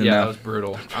season, though. Yeah, that was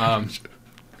brutal.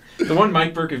 The one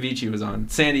Mike Bercovici was on,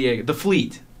 San Diego, the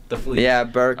Fleet. Yeah,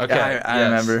 Burke. Okay, I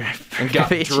remember. And got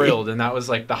drilled, and that was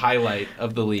like the highlight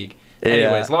of the league.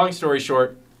 Anyways, long story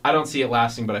short, I don't see it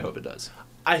lasting, but I hope it does.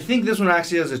 I think this one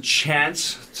actually has a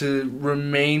chance to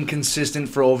remain consistent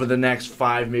for over the next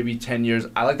 5, maybe 10 years.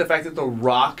 I like the fact that The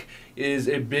Rock is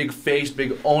a big face,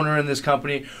 big owner in this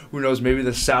company. Who knows, maybe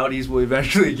the Saudis will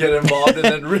eventually get involved and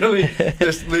then really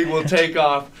this league will take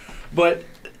off. But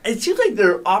it seems like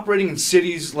they're operating in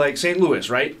cities like St. Louis,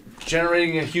 right?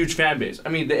 Generating a huge fan base. I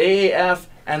mean, the AAF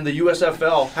and the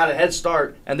USFL had a head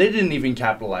start, and they didn't even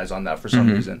capitalize on that for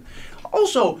some reason.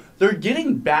 Also, they're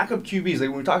getting backup QBs. Like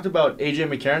when we talked about A.J.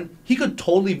 McCarron, he could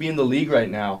totally be in the league right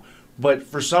now, but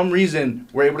for some reason,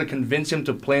 we're able to convince him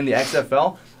to play in the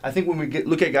XFL. I think when we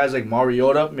look at guys like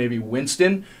Mariota, maybe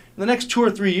Winston, in the next 2 or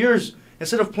 3 years,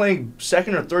 instead of playing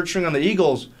second or third string on the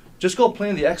Eagles, just go play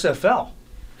in the XFL.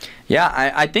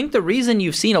 Yeah, I think the reason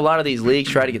you've seen a lot of these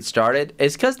leagues try to get started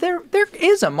is because there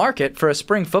is a market for a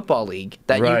spring football league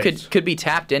that you could be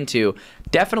tapped into.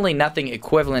 Definitely nothing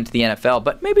equivalent to the NFL,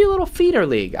 but maybe a little feeder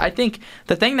league. I think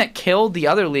the thing that killed the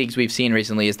other leagues we've seen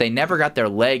recently is they never got their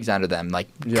legs under them.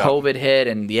 COVID hit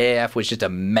and the AAF was just a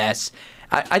mess.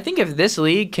 I think if this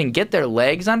league can get their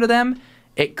legs under them,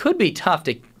 it could be tough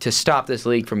to stop this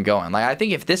league from going. I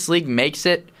think if this league makes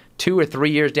it 2 or 3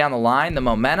 years down the line, the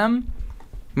momentum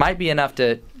might be enough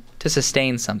to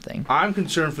sustain something. I'm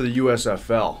concerned for the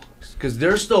USFL because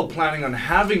they're still planning on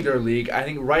having their league, I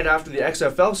think, right after the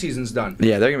XFL season's done.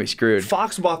 Yeah, they're going to be screwed.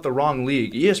 Fox bought the wrong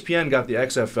league. ESPN got the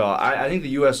XFL. I think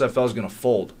the USFL is going to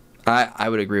fold. I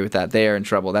would agree with that. They are in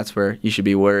trouble. That's where you should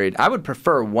be worried. I would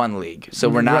prefer one league, so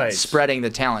we're not spreading the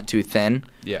talent too thin.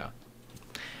 Yeah.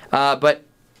 But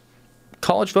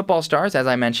college football stars, as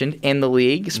I mentioned, in the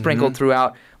league, sprinkled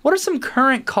throughout. What are some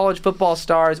current college football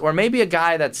stars, or maybe a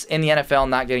guy that's in the NFL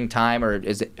not getting time or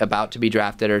is about to be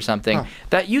drafted or something,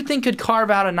 that you think could carve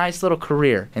out a nice little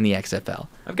career in the XFL?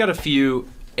 I've got a few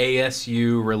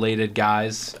ASU-related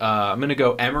guys. I'm going to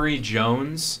go Emory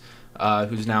Jones,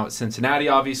 who's now at Cincinnati,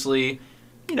 obviously.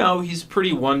 He's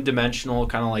pretty one-dimensional,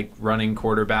 kind of like running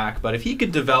quarterback. But if he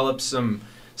could develop some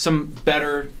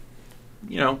better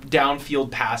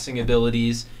downfield passing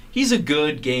abilities. He's a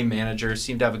good game manager,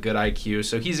 seemed to have a good IQ,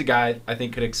 so he's a guy I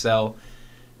think could excel.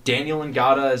 Daniel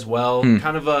Ngata as well,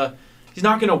 he's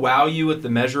not going to wow you with the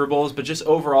measurables, but just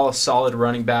overall a solid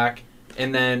running back.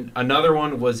 And then another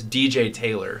one was DJ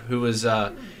Taylor, who was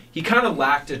he kind of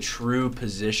lacked a true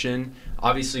position.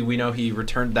 Obviously, we know he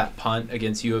returned that punt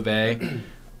against U of A.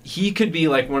 He could be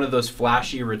like one of those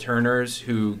flashy returners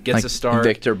who gets a start.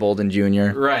 Victor Bolden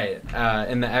Jr. Right,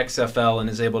 in the XFL and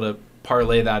is able to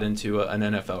parlay that into an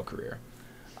NFL career.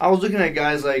 I was looking at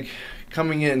guys like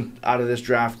coming in out of this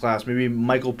draft class, maybe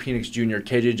Michael Penix Jr.,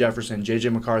 KJ Jefferson,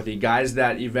 JJ McCarthy, guys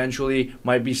that eventually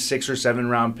might be 6 or 7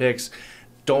 round picks,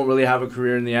 don't really have a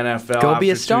career in the NFL. Go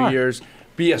be a star. 2 years.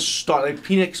 Be a star. Like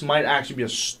Penix might actually be a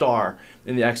star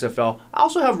in the XFL. I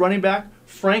also have running back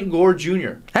Frank Gore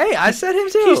Jr. Hey, I said him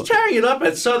too. He's tearing it up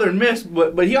at Southern Miss,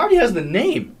 but he already has the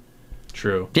name.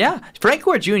 True. Yeah, Frank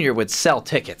Gore Jr. would sell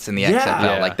tickets in the XFL.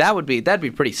 Yeah. Like that'd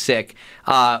be pretty sick.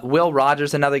 Will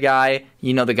Rogers, another guy.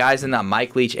 The guys in the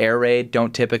Mike Leach air raid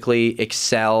don't typically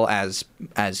excel as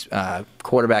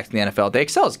quarterbacks in the NFL. They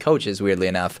excel as coaches, weirdly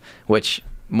enough. Which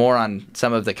more on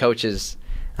some of the coaches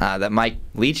that Mike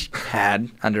Leach had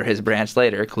under his branch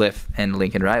later, Cliff and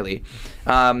Lincoln Riley.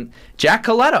 Jack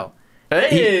Coletto.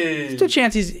 Hey, There's a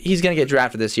chance he's going to get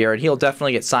drafted this year, and he'll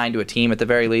definitely get signed to a team at the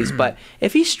very least. But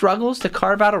if he struggles to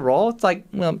carve out a role, it's like,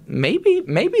 well,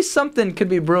 maybe something could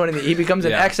be brewing. He becomes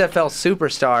an XFL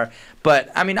superstar. But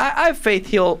I mean, I have faith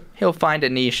he'll find a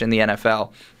niche in the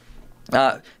NFL.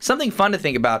 Something fun to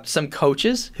think about: some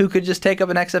coaches who could just take up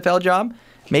an XFL job.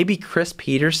 Maybe Chris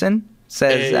Peterson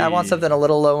says, I want something a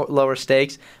little lower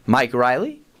stakes. Mike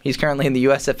Riley, he's currently in the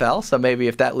USFL, so maybe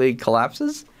if that league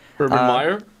collapses, Urban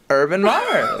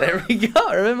Meyer. There we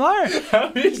go. Urban Meyer.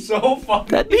 That'd be so funny.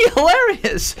 That'd be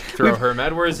hilarious. Throw Herm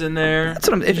Edwards in there. That's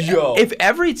what if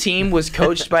every team was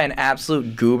coached by an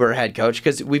absolute goober head coach,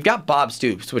 because we've got Bob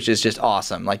Stoops, which is just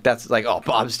awesome. Like, that's like, oh,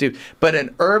 Bob Stoops. But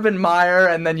an Urban Meyer,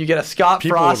 and then you get a Scott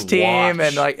Frost team,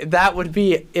 and like that would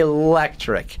be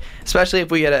electric. Especially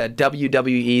if we get a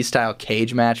WWE-style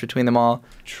cage match between them all.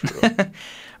 True.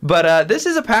 But this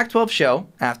is a Pac-12 show,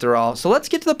 after all. So let's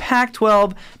get to the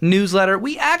Pac-12 newsletter.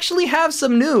 We actually have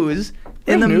some news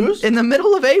in the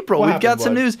middle of April. We've got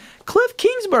some news. Cliff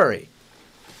Kingsbury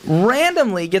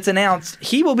randomly gets announced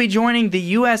he will be joining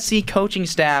the USC coaching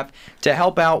staff to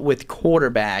help out with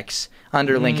quarterbacks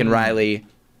under Lincoln Riley.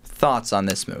 Thoughts on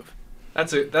this move?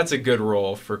 That's a good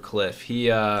role for Cliff.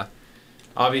 He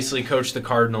obviously coached the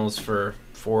Cardinals for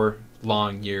 4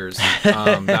 long years.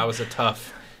 That was a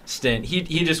tough stint.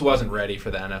 He just wasn't ready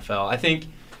for the NFL. I think,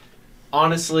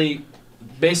 honestly,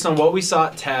 based on what we saw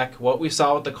at Tech, what we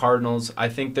saw with the Cardinals, I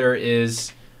think there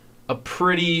is a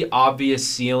pretty obvious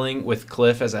ceiling with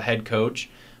Cliff as a head coach,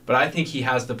 but I think he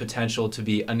has the potential to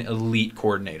be an elite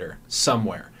coordinator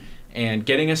somewhere. And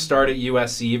getting a start at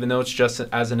USC, even though it's just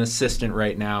as an assistant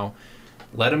right now,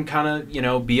 let him kind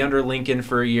of, be under Lincoln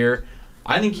for a year.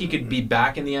 I think he could be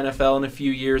back in the NFL in a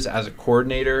few years as a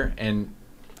coordinator, and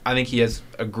I think he has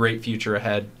a great future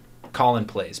ahead, calling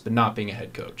plays, but not being a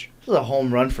head coach. This is a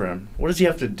home run for him. What does he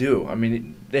have to do? I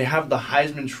mean, they have the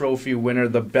Heisman Trophy winner,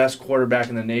 the best quarterback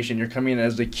in the nation. You're coming in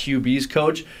as the QB's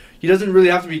coach. He doesn't really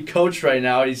have to be coached right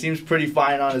now. He seems pretty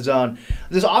fine on his own.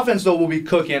 This offense, though, will be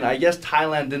cooking. I guess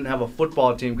Thailand didn't have a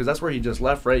football team because that's where he just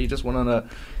left, right? He just went on a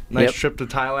nice trip to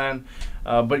Thailand.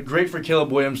 But great for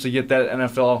Caleb Williams to get that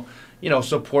NFL,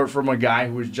 support from a guy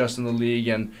who was just in the league.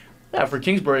 And yeah, for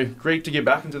Kingsbury, great to get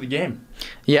back into the game.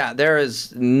 Yeah, there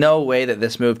is no way that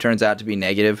this move turns out to be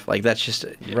negative. Like, that's just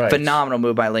a phenomenal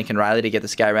move by Lincoln Riley to get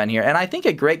this guy around here. And I think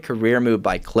a great career move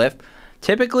by Cliff.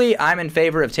 Typically, I'm in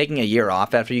favor of taking a year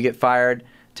off after you get fired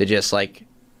to just,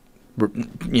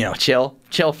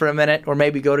 chill for a minute, or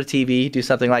maybe go to TV, do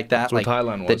something like that. That's what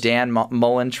Thailand was. The Dan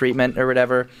Mullen treatment or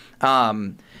whatever.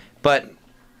 But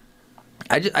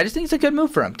I just think it's a good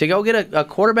move for him to go get a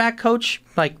quarterback coach,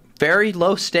 very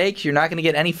low stakes. You're not going to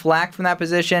get any flack from that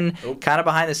position. Nope. Kind of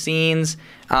behind the scenes.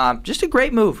 Just a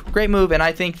great move. And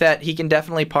I think that he can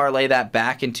definitely parlay that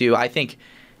back into, I think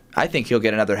he'll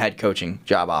get another head coaching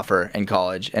job offer in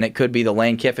college. And it could be the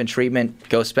Lane Kiffin treatment.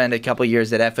 Go spend a couple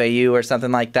years at FAU or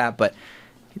something like that. But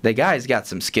the guy's got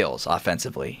some skills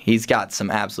offensively. He's got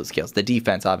some absolute skills. The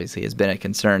defense, obviously, has been a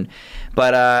concern.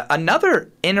 But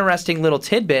another interesting little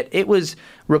tidbit, it was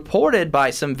reported by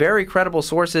some very credible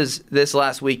sources this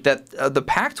last week that the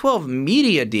Pac-12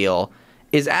 media deal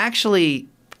is actually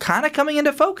kind of coming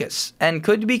into focus and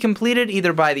could be completed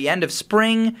either by the end of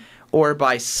spring or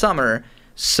by summer.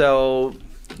 So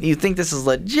you think this is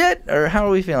legit, or how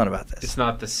are we feeling about this? It's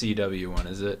not the CW one,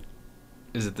 is it?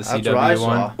 Is it the That's CW what I one?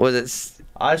 saw. Was it?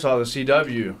 I saw the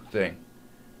CW thing.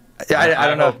 I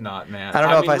don't know. hope not, man. I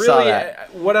don't know if I really, saw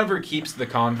that. Whatever keeps the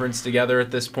conference together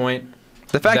at this point.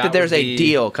 The fact that there's a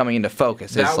deal coming into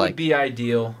focus is would be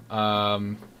ideal.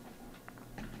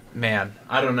 Man,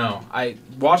 I don't know.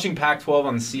 Watching Pac-12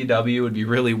 on the CW would be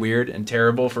really weird and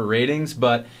terrible for ratings,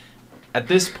 but at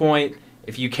this point,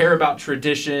 if you care about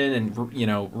tradition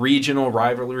and regional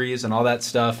rivalries and all that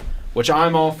stuff, which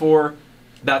I'm all for,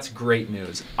 that's great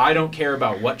news. I don't care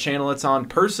about what channel it's on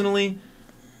personally,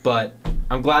 but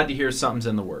I'm glad to hear something's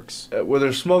in the works. Where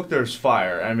there's smoke, there's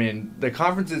fire. I mean, the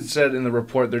conference had said in the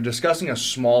report they're discussing a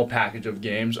small package of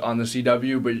games on the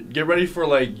CW, but get ready for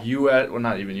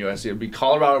not even USC, it'd be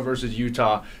Colorado versus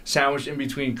Utah, sandwiched in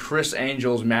between Chris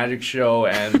Angel's Magic Show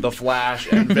and The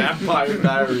Flash and Vampire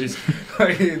Diaries.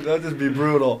 That'll just be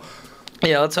brutal.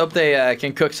 Yeah, let's hope they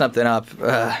can cook something up.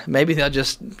 Maybe they'll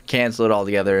just cancel it all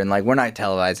together and we're not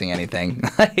televising anything.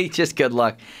 Just good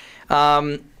luck.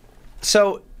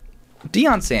 So,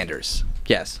 Deion Sanders,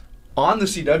 yes. On the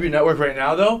CW network right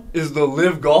now, though, is the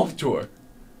Live Golf Tour.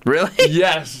 Really?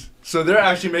 Yes. So they're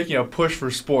actually making a push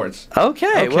for sports.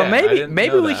 Okay. Well,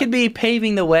 maybe we could be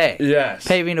paving the way. Yes.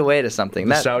 Paving the way to something.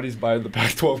 The Saudis buy the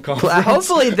Pac-12 conference.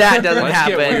 Hopefully that doesn't Let's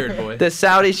happen. get weird, boy. The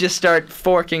Saudis just start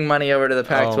forking money over to the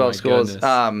Pac-12 schools.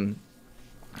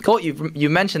 Colt, you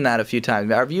mentioned that a few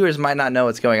times. Our viewers might not know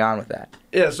what's going on with that.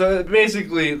 Yeah, so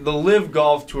basically, the Live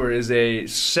Golf Tour is a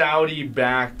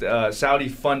Saudi-backed,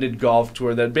 Saudi-funded golf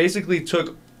tour that basically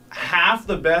took half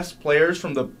the best players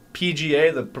from the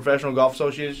PGA, the Professional Golf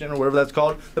Association, or whatever that's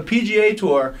called, the PGA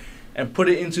Tour, and put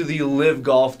it into the Live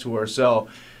Golf Tour. So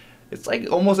it's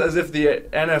almost as if the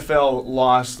NFL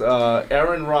lost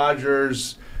Aaron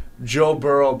Rodgers, Joe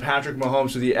Burrow, Patrick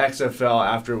Mahomes to the XFL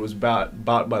after it was bought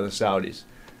by the Saudis.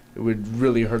 It would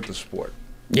really hurt the sport.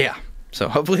 Yeah. So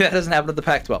hopefully that doesn't happen to the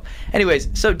Pac-12.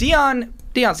 Anyways, so Deion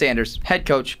Sanders, head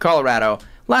coach, Colorado.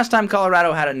 Last time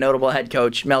Colorado had a notable head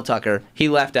coach, Mel Tucker, he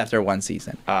left after one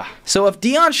season. So if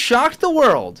Deion shocked the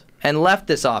world and left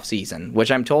this offseason,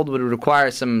 which I'm told would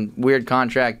require some weird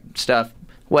contract stuff,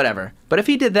 whatever. But if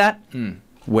he did that,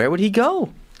 where would he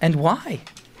go and why?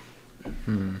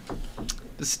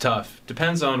 This is tough.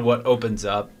 Depends on what opens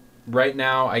up. Right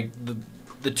now,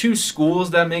 the two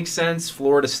schools that make sense,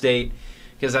 Florida State,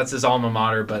 because that's his alma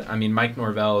mater, but Mike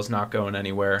Norvell is not going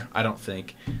anywhere, I don't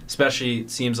think. Especially, it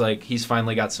seems like he's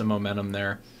finally got some momentum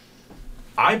there.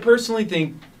 I personally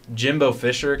think Jimbo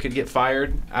Fisher could get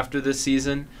fired after this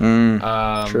season.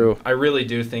 True. I really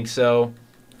do think so.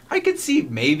 I could see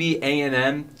maybe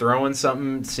A&M throwing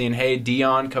something, saying, hey,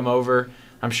 Deion, come over.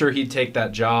 I'm sure he'd take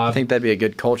that job. I think that'd be a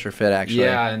good culture fit, actually.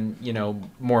 Yeah, and,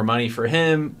 more money for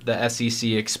him, the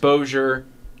SEC exposure.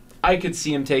 I could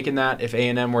see him taking that if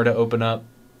A&M were to open up.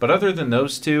 But other than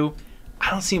those two, I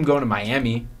don't see him going to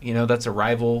Miami. That's a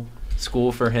rival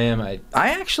school for him. I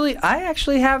actually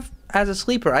have as a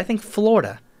sleeper. I think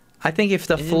Florida. I think if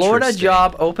the Florida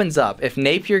job opens up, if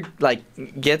Napier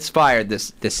gets fired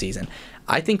this season,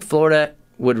 I think Florida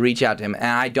would reach out to him, and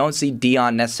I don't see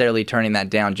Deion necessarily turning that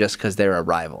down just because they're a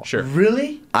rival. Sure.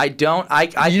 Really? I don't. I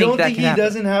think that he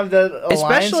doesn't have that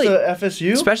alliance to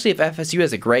FSU? Especially if FSU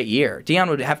has a great year. Deion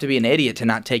would have to be an idiot to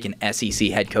not take an SEC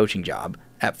head coaching job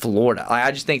at Florida. I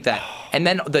just think that, and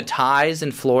then the ties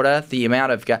in Florida, the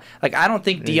amount of guys, I don't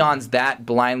think Deion's that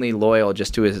blindly loyal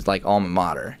just to his alma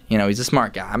mater. He's a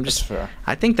smart guy. That's fair.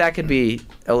 I think that could be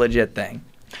a legit thing.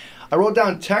 I wrote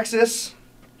down Texas.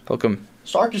 Welcome.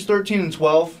 Sark is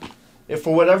 13-12. If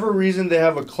for whatever reason they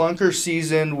have a clunker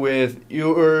season with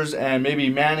Ewers and maybe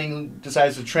Manning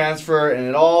decides to transfer and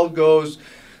it all goes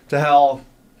to hell,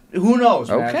 who knows,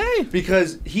 man? Okay.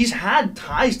 Because he's had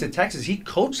ties to Texas. He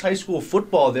coached high school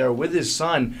football there with his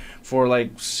son for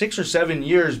 6 or 7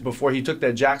 years before he took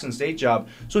that Jackson State job.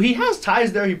 So he has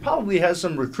ties there. He probably has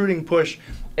some recruiting push.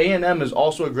 A&M is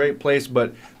also a great place,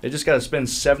 but they just got to spend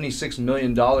 $76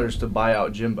 million to buy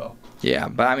out Jimbo. Yeah,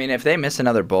 but if they miss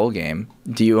another bowl game,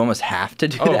 do you almost have to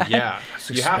do that? Oh, yeah.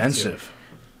 It's expensive.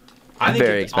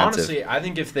 Very expensive. Honestly, I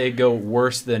think if they go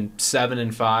worse than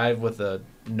 7-5 with a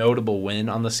notable win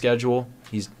on the schedule,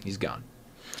 he's gone.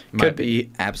 Could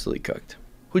be absolutely cooked.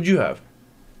 Who'd you have?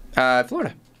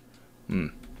 Florida.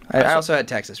 I also had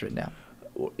Texas written down.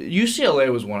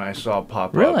 UCLA was one I saw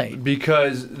pop up. Really?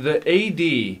 Because the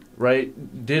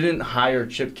AD, didn't hire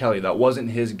Chip Kelly. That wasn't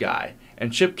his guy.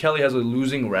 And Chip Kelly has a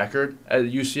losing record at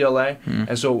UCLA.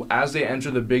 And so as they enter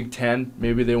the Big Ten,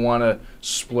 maybe they want to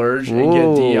splurge and get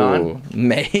Deion.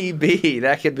 Maybe.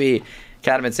 That could be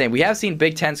kind of insane. We have seen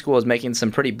Big Ten schools making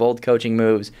some pretty bold coaching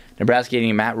moves. Nebraska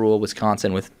getting Matt Rule,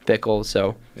 Wisconsin with Fickle.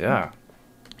 So yeah,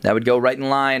 that would go right in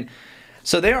line.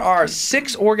 So there are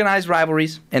 6 organized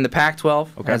rivalries in the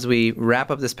Pac-12 as we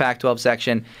wrap up this Pac-12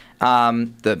 section.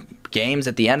 The games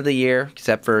at the end of the year,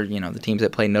 except for the teams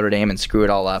that play Notre Dame and screw it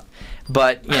all up.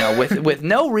 But with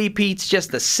no repeats,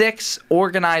 just the 6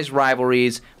 organized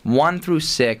rivalries, 1 through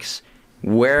 6.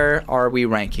 Where are we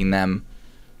ranking them?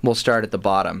 We'll start at the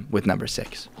bottom with number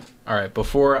 6. All right,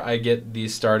 before I get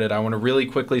these started, I want to really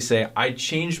quickly say I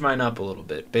changed mine up a little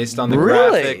bit based on the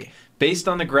graphic. Based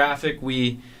on the graphic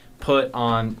we put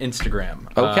on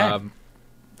Instagram. Okay.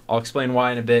 I'll explain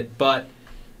why in a bit, but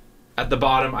at the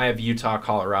bottom I have Utah,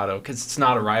 Colorado, because it's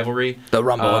not a rivalry. The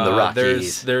Rumble and the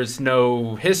Rockies. There's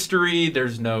no history.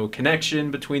 There's no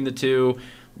connection between the two.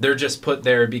 They're just put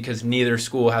there because neither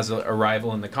school has a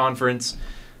rival in the conference.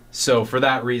 So for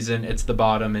that reason, it's the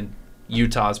bottom, and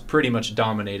Utah's pretty much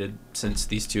dominated since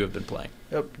these two have been playing.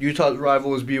 Yep. Utah's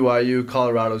rival is BYU.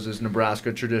 Colorado's is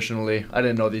Nebraska traditionally. I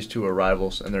didn't know these two are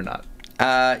rivals, and they're not.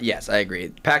 Yes, I agree.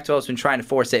 Pac-12 has been trying to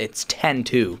force it. It's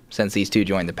 10-2 since these two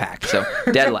joined the Pac. So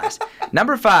dead last.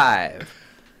 Number 5.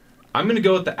 I'm going to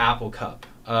go with the Apple Cup.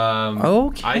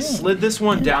 Okay. I slid this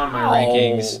one down my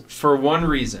rankings for one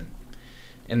reason.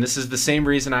 And this is the same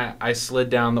reason I slid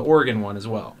down the Oregon one as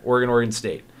well. Oregon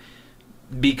State.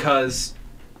 Because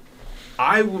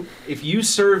if you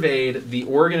surveyed the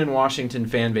Oregon and Washington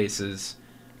fan bases,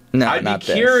 I'd be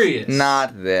curious.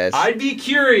 Not this. I'd be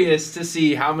curious to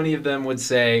see how many of them would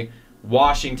say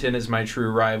Washington is my true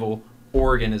rival,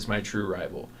 Oregon is my true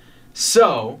rival.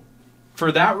 So, for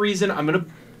that reason, I'm going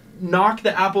to knock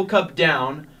the Apple Cup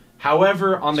down.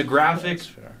 However, on the graphic,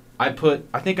 I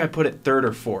think I put it 3rd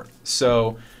or 4th.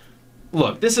 So,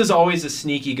 look, this is always a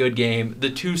sneaky good game. The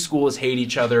two schools hate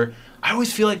each other. I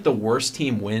always feel like the worst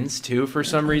team wins, too, for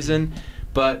some reason.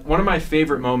 But one of my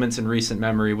favorite moments in recent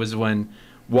memory was when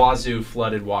Wazoo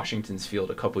flooded Washington's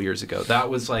field a couple years ago. That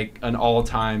was like an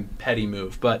all-time petty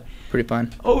move. But pretty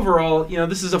fun. Overall,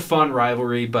 this is a fun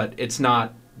rivalry, but it's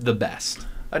not the best.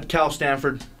 At Cal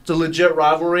Stanford, it's a legit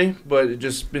rivalry, but it's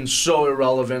just been so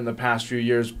irrelevant in the past few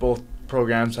years. Both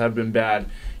programs have been bad.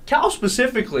 Cal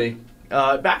specifically,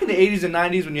 back in the 80s and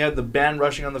 90s when you had the band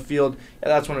rushing on the field,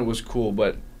 that's when it was cool.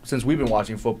 But since we've been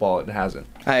watching football, it hasn't.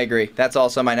 I agree. That's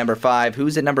also my number 5.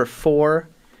 Who's at number 4?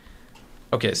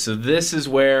 Okay, so this is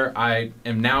where I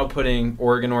am now putting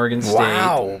Oregon State.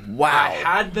 Wow. I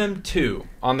had them 2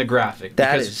 on the graphic.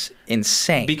 That is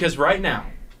insane. Because right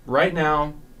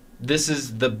now, this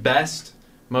is the best,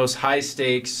 most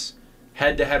high-stakes,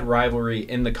 head-to-head rivalry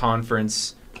in the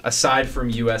conference, aside from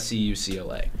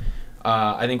USC-UCLA.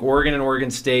 I think Oregon and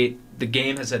Oregon State, the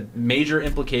game has had major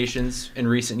implications in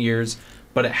recent years,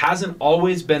 but it hasn't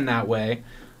always been that way.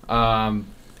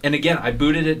 And again, I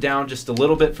booted it down just a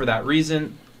little bit for that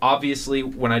reason. Obviously,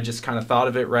 when I just kind of thought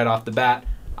of it right off the bat,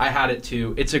 I had it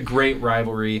too. It's a great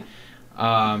rivalry.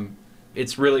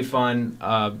 It's really fun.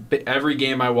 Every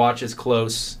game I watch is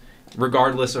close,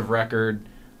 regardless of record.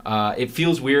 It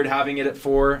feels weird having it at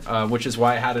 4, which is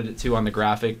why I had it at 2 on the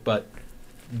graphic. But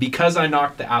because I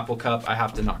knocked the Apple Cup, I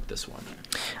have to knock this one.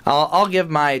 I'll give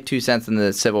my 2 cents in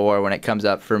the Civil War when it comes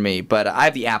up for me, but I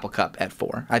have the Apple Cup at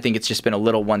 4. I think it's just been a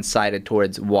little one-sided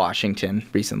towards Washington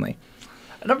recently.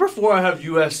 At number 4, I have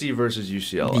USC versus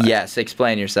UCLA. Yes,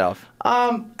 explain yourself.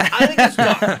 I think it's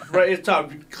tough, right? It's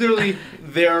tough. Clearly,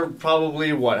 they're probably,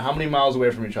 how many miles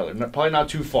away from each other? Probably not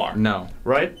too far. No.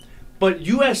 Right? But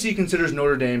USC considers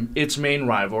Notre Dame its main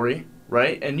rivalry,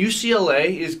 right? And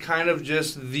UCLA is kind of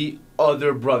just the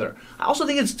other brother. I also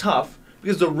think it's tough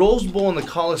because the Rose Bowl and the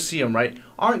Coliseum, right,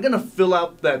 aren't going to fill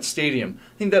out that stadium.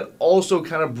 I think that also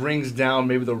kind of brings down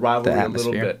maybe the rivalry a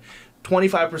little bit.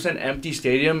 25% empty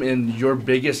stadium in your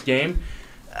biggest game,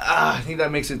 I think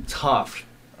that makes it tough.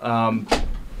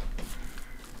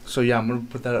 So, yeah, I'm going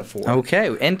to put that at 4.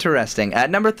 Okay, interesting. At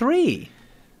number 3.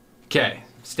 Okay,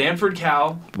 Stanford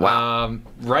Cal. Wow.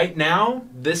 Right now,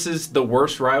 this is the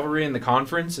worst rivalry in the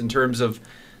conference in terms of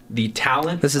the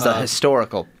talent. This is a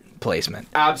historical placement.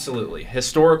 Absolutely.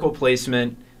 Historical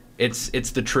placement. It's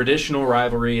the traditional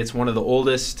rivalry. It's one of the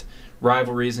oldest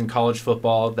rivalries in college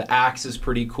football. The axe is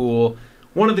pretty cool.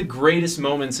 One of the greatest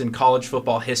moments in college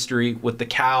football history with the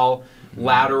Cal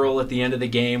lateral at the end of the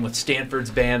game with Stanford's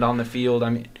band on the field.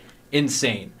 I mean,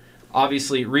 insane.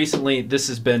 Obviously, recently, this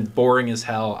has been boring as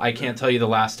hell. I can't tell you the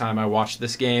last time I watched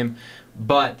this game.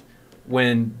 But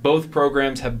when both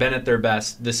programs have been at their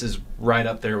best, this is right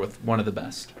up there with one of the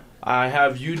best. I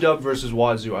have UW versus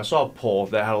Wazoo. I saw a poll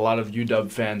that had a lot of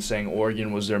UW fans saying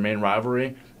Oregon was their main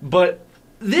rivalry. But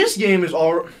this game is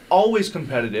always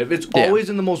competitive. It's always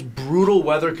in the most brutal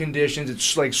weather conditions.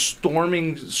 It's like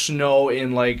storming snow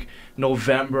in like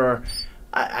November.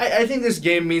 I think this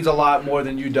game means a lot more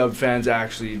than UW fans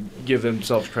actually give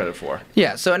themselves credit for.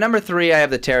 Yeah, so at number 3, I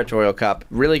have the Territorial Cup.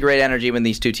 Really great energy when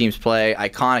these two teams play.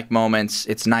 Iconic moments.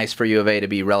 It's nice for U of A to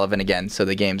be relevant again, so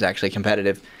the game's actually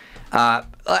competitive. I'm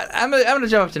going to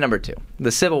jump up to number 2,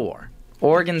 the Civil War.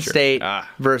 Oregon State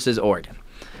versus Oregon.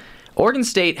 Oregon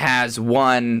State has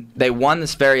won. They won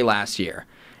this very last year.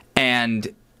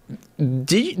 And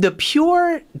the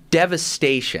pure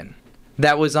devastation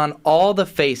that was on all the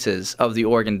faces of the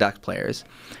Oregon Duck players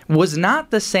was not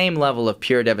the same level of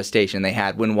pure devastation they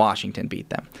had when Washington beat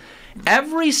them.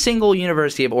 Every single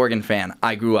University of Oregon fan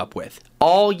I grew up with,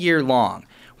 all year long,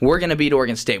 we're going to beat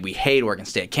Oregon State. We hate Oregon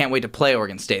State. Can't wait to play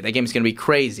Oregon State. That game's going to be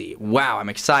crazy. Wow, I'm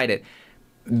excited.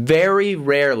 Very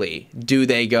rarely do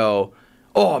they go,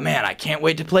 oh man, I can't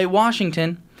wait to play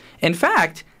Washington. In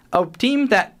fact, a team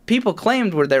that people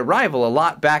claimed were their rival a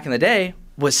lot back in the day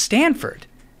was Stanford.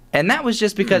 And that was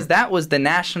just because that was the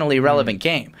nationally relevant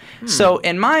game. So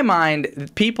in my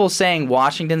mind, people saying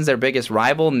Washington's their biggest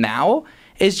rival now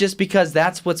is just because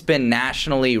that's what's been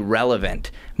nationally relevant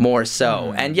more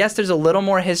so. And yes, there's a little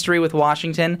more history with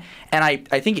Washington, and I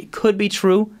think it could be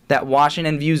true that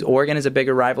Washington views Oregon as a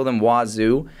bigger rival than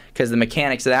Wazoo because the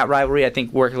mechanics of that rivalry, I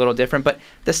think, work a little different. But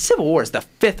the Civil War is the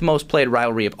 5th most played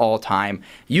rivalry of all time.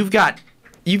 You've got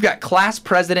class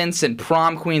presidents and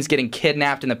prom queens getting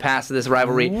kidnapped in the past of this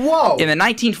rivalry. Whoa! In the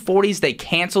 1940s, they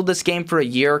canceled this game for a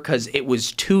year because it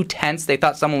was too tense. They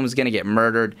thought someone was going to get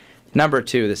murdered. Number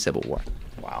 2, the Civil War.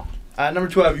 Wow. Number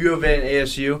 2, I have U of A and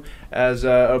ASU. As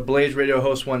a Blaze radio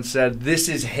host once said, this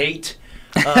is hate.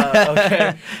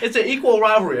 Okay. It's an equal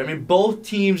rivalry. I mean, both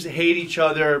teams hate each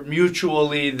other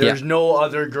mutually. There's no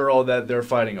other girl that they're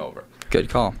fighting over. Good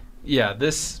call. Yeah,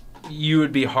 you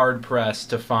would be hard-pressed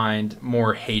to find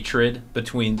more hatred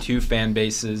between two fan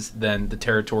bases than the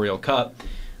Territorial Cup.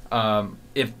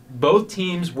 If both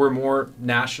teams were more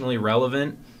nationally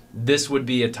relevant, this would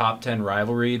be a top 10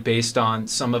 rivalry based on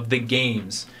some of the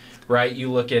games, right? You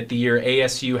look at the year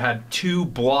ASU had 2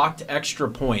 blocked extra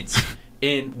points,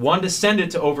 one to send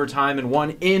it to overtime and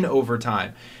one in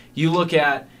overtime. You look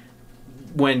at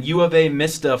when U of A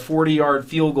missed a 40-yard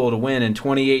field goal to win in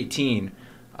 2018.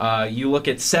 You look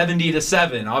at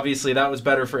 70-7. Obviously, that was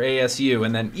better for ASU.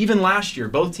 And then even last year,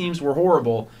 both teams were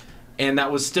horrible, and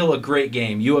that was still a great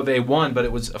game. U of A won, but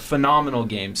it was a phenomenal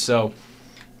game. So,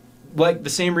 like the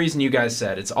same reason you guys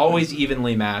said, it's always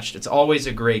evenly matched. It's always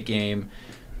a great game.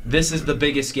 This is the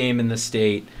biggest game in the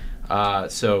state.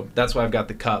 So that's why I've got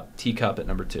the T-Cup at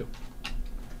number 2.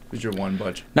 Who's your 1,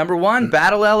 Budge? Number 1,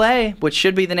 Battle LA, which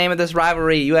should be the name of this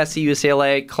rivalry.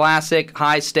 USC-UCLA, classic,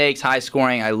 high stakes, high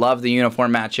scoring. I love the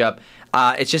uniform matchup.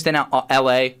 It's just in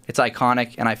LA. It's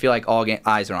iconic, and I feel like all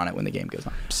eyes are on it when the game goes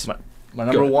on. My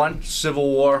number 1,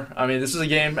 Civil War. I mean, this is a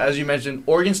game, as you mentioned,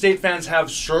 Oregon State fans have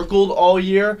circled all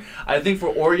year. I think for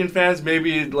Oregon fans,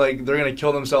 maybe like they're going to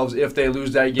kill themselves if they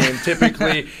lose that game.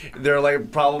 Typically, they're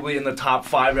like probably in the top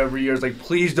 5 every year. It's like,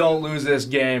 please don't lose this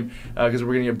game because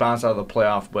we're going to get bounced out of the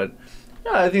playoff. But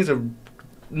yeah, I think it's a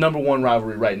number 1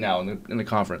 rivalry right now in the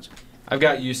conference. I've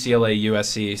got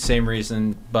UCLA-USC. Same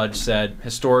reason Budge said.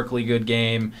 Historically good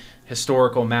game.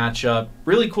 Historical matchup.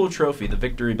 Really cool trophy. The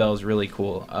victory bell is really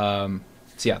cool.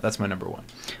 So yeah, that's my number 1.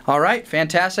 All right,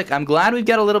 fantastic. I'm glad we've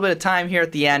got a little bit of time here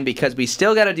at the end because we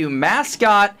still got to do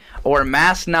mascot or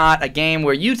mask not, a game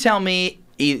where you tell me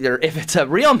either if it's a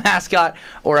real mascot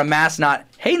or a mask not.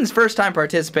 Hayden's first time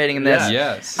participating in this.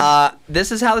 Yes.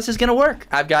 This is how this is going to work.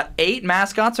 I've got 8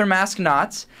 mascots or mask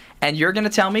nots, and you're going to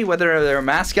tell me whether they're a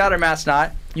mascot or mask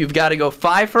not. You've got to go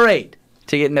 5 for 8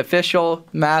 to get an official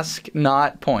mask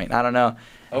not point. I don't know.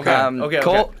 Okay.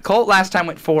 Colt last time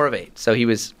went 4 of 8, so he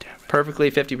was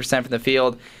perfectly 50% from the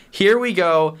field. Here we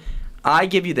go. I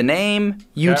give you the name.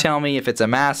 You tell me if it's a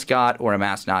mascot or a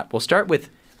mask not. We'll start with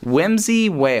Whimsy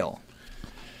Whale.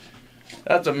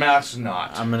 That's a mask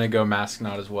not. I'm going to go mask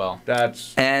not as well.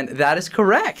 And that is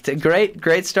correct. A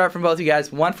great start from both you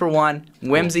guys. 1 for 1.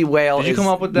 Whimsy Whale Did you come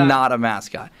up with that? Not a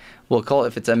mascot. We'll call it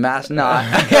if it's a mask not.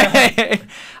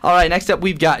 All right, next up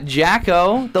we've got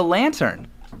Jacko the Lantern.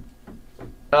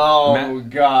 Oh,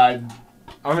 God.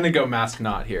 I'm going to go mask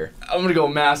not here. I'm going to go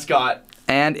mascot.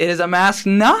 And it is a mask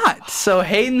not. So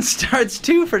Hayden starts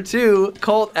 2 for 2.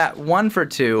 Colt at 1 for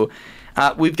 2.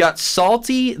 We've got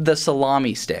Salty the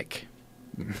Salami Stick.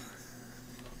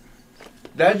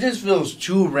 That just feels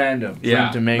too random for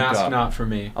him to make mask up. not for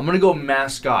me. I'm going to go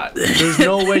mascot. There's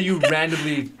no way you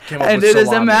randomly came up and with salami. And it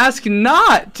is a mask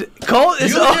not. Colt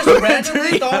is You just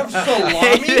randomly thought of salami?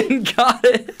 Hayden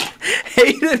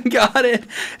got it.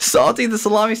 Salty the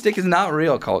Salami Stick is not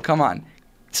real, Colt. Come on.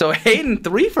 So Hayden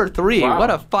 3 for 3. Wow. What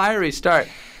a fiery start.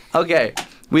 Okay.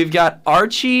 We've got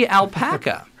Archie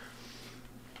Alpaca.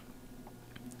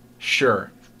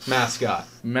 Sure. Mascot.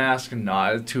 Mask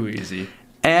not too easy.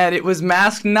 And it was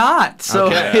Mask Not. So,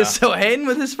 Okay. so Hayden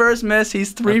with his first miss,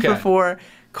 he's 3 for 4.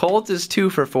 Colt is 2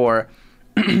 for 4.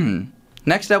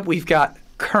 Next up, we've got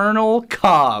Colonel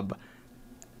Cobb.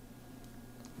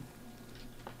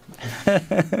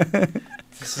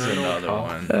 This is another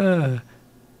one.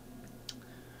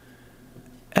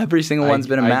 Every single one's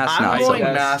been a mascot. I'm so going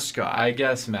far. mascot. I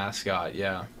guess mascot,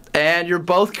 yeah. And you're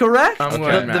both correct. I'm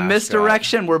going The mascot.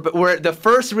 misdirection. We're the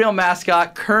first real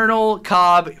mascot, Colonel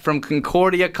Cobb from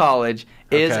Concordia College,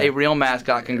 is Okay. a real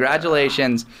mascot.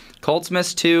 Congratulations. Colt's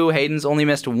missed 2. Hayden's only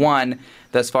missed 1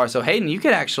 thus far. So Hayden, you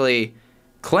could actually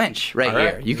clinch right All right,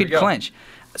 here. You here could we go. clinch.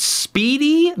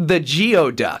 Speedy the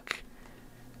Geoduck.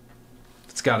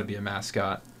 It's got to be a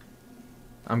mascot.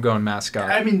 I'm going mascot.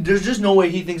 I mean, there's just no way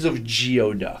he thinks of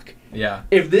Geoduck. Yeah.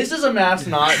 If this is a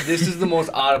mascot, this is the most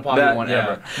out-of-pocket one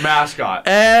ever. Mascot.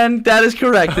 And that is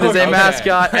correct. It is a Okay.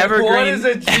 mascot. Evergreen. What is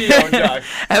a Geoduck?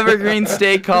 Evergreen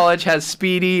State College has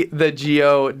Speedy the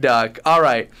Geoduck. All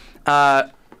right.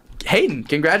 Hayden,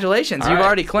 congratulations. You've right.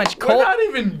 already clinched. We're Colt, not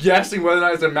even guessing whether or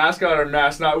not it's a mascot or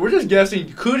mascot. We're just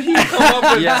guessing, could he come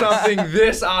up with Yes. something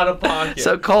this out of pocket?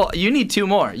 so Colt, you need 2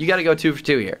 more. You got to go 2 for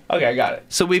 2 here. Okay, I got it.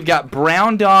 So we've got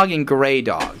Brown Dog and Gray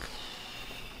Dog.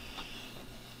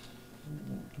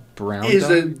 Brown Is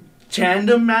dog? a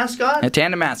tandem mascot? A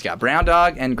tandem mascot, Brown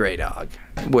Dog and Gray Dog,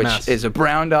 which is a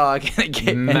brown dog and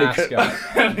a mascot.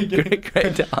 gray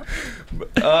dog.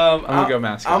 I'm going to go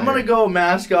mascot. I'm going to here. go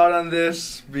mascot on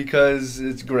this because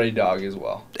it's Gray Dog as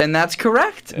well. And that's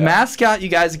correct. Mascot, you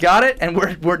guys got it. And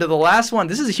we're to the last one.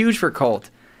 This is huge for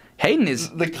Colt. Hayden is...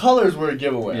 The colors were a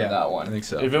giveaway Yeah, on that one. I think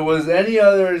so. If it was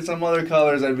some other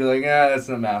colors, I'd be like, that's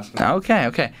a mascot.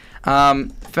 Okay.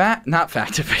 Not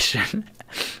fact or fiction.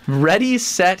 Ready,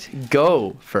 set,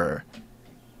 go for.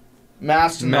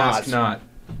 Mascot. Mask not.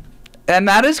 And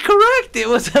that is correct. It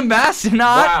was a mascot.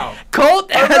 Wow. Colt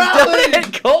has rally! done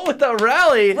it. Colt with a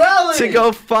rally to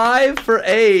go 5 for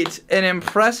 8. An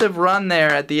impressive run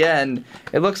there at the end.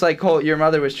 It looks like, Colt, your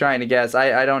mother was trying to guess.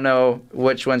 I don't know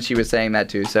which one she was saying that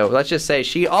to. So let's just say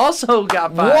she also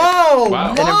got 5. Whoa!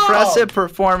 Wow. An impressive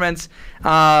performance.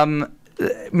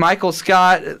 Michael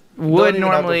Scott would even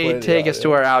have to normally play the take us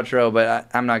to audio. our outro, but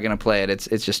I'm not going to play it.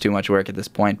 It's just too much work at this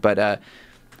point. But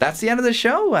that's the end of the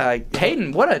show.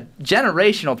 Hayden, what a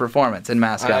generational performance in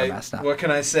Mascot and Mascot. What can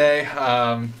I say?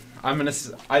 I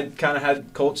kind of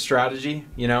had Colt's strategy,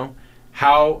 you know.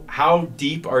 How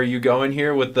deep are you going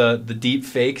here with the deep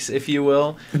fakes, if you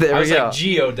will? There I we was go. like,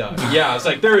 Geoduck. Yeah, I was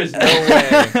like, there is no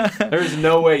way. There is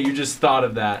no way you just thought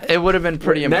of that. It would have been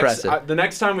pretty impressive. The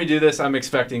next time we do this, I'm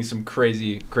expecting some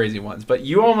crazy ones. But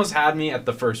you almost had me at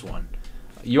the first one.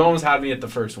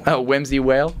 Oh, Whimsy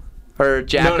Whale? Or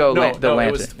Jacko the no,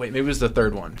 Lantern? maybe it was the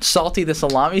third one. Salty the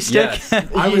Salami Stick? Yes.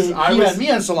 I was had me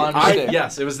on salami stick.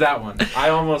 Yes, it was that one. I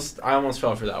almost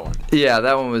fell for that one. Yeah,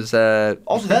 that one was...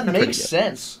 Also, that pretty makes good.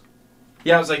 sense.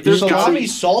 Yeah, I was like, there's Salami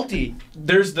salty.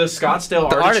 There's the Scottsdale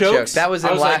The artichokes. artichokes, that was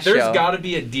in I was last like, there's show. got to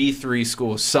be a D3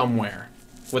 school somewhere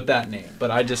with that name.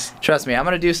 But I just... Trust me, I'm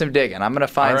going to do some digging. I'm going to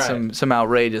find All right. some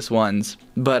outrageous ones.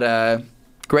 But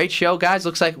great show, guys.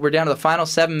 Looks like we're down to the final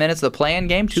 7 minutes of the play-in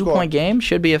game. 2-point game.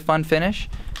 Should be a fun finish.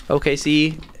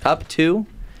 OKC up 2.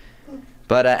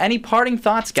 But any parting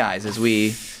thoughts, guys, as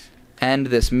we end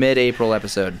this mid-April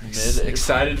episode?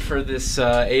 Excited for this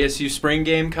ASU spring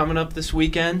game coming up this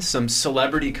weekend. Some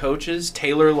celebrity coaches,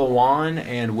 Taylor Lewan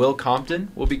and Will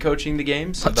Compton, will be coaching the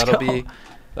game. So Let's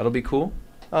that'll be cool.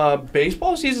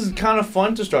 Baseball season's kind of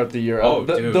fun to start the year. Oh,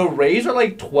 the dude. Rays are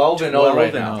like 12-0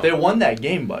 right now. 12-0. They won that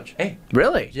game, Budge. Hey,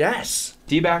 Really? Yes.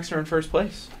 D-backs are in first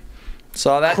place.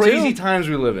 Saw that Crazy too. times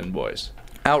we live in, boys.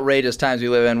 Outrageous times we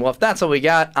live in. Well, if that's all we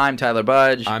got, I'm Tyler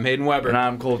Budge. I'm Hayden Weber. And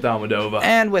I'm Colt Almadova.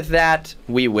 And with that,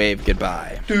 we wave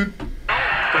goodbye. Dude.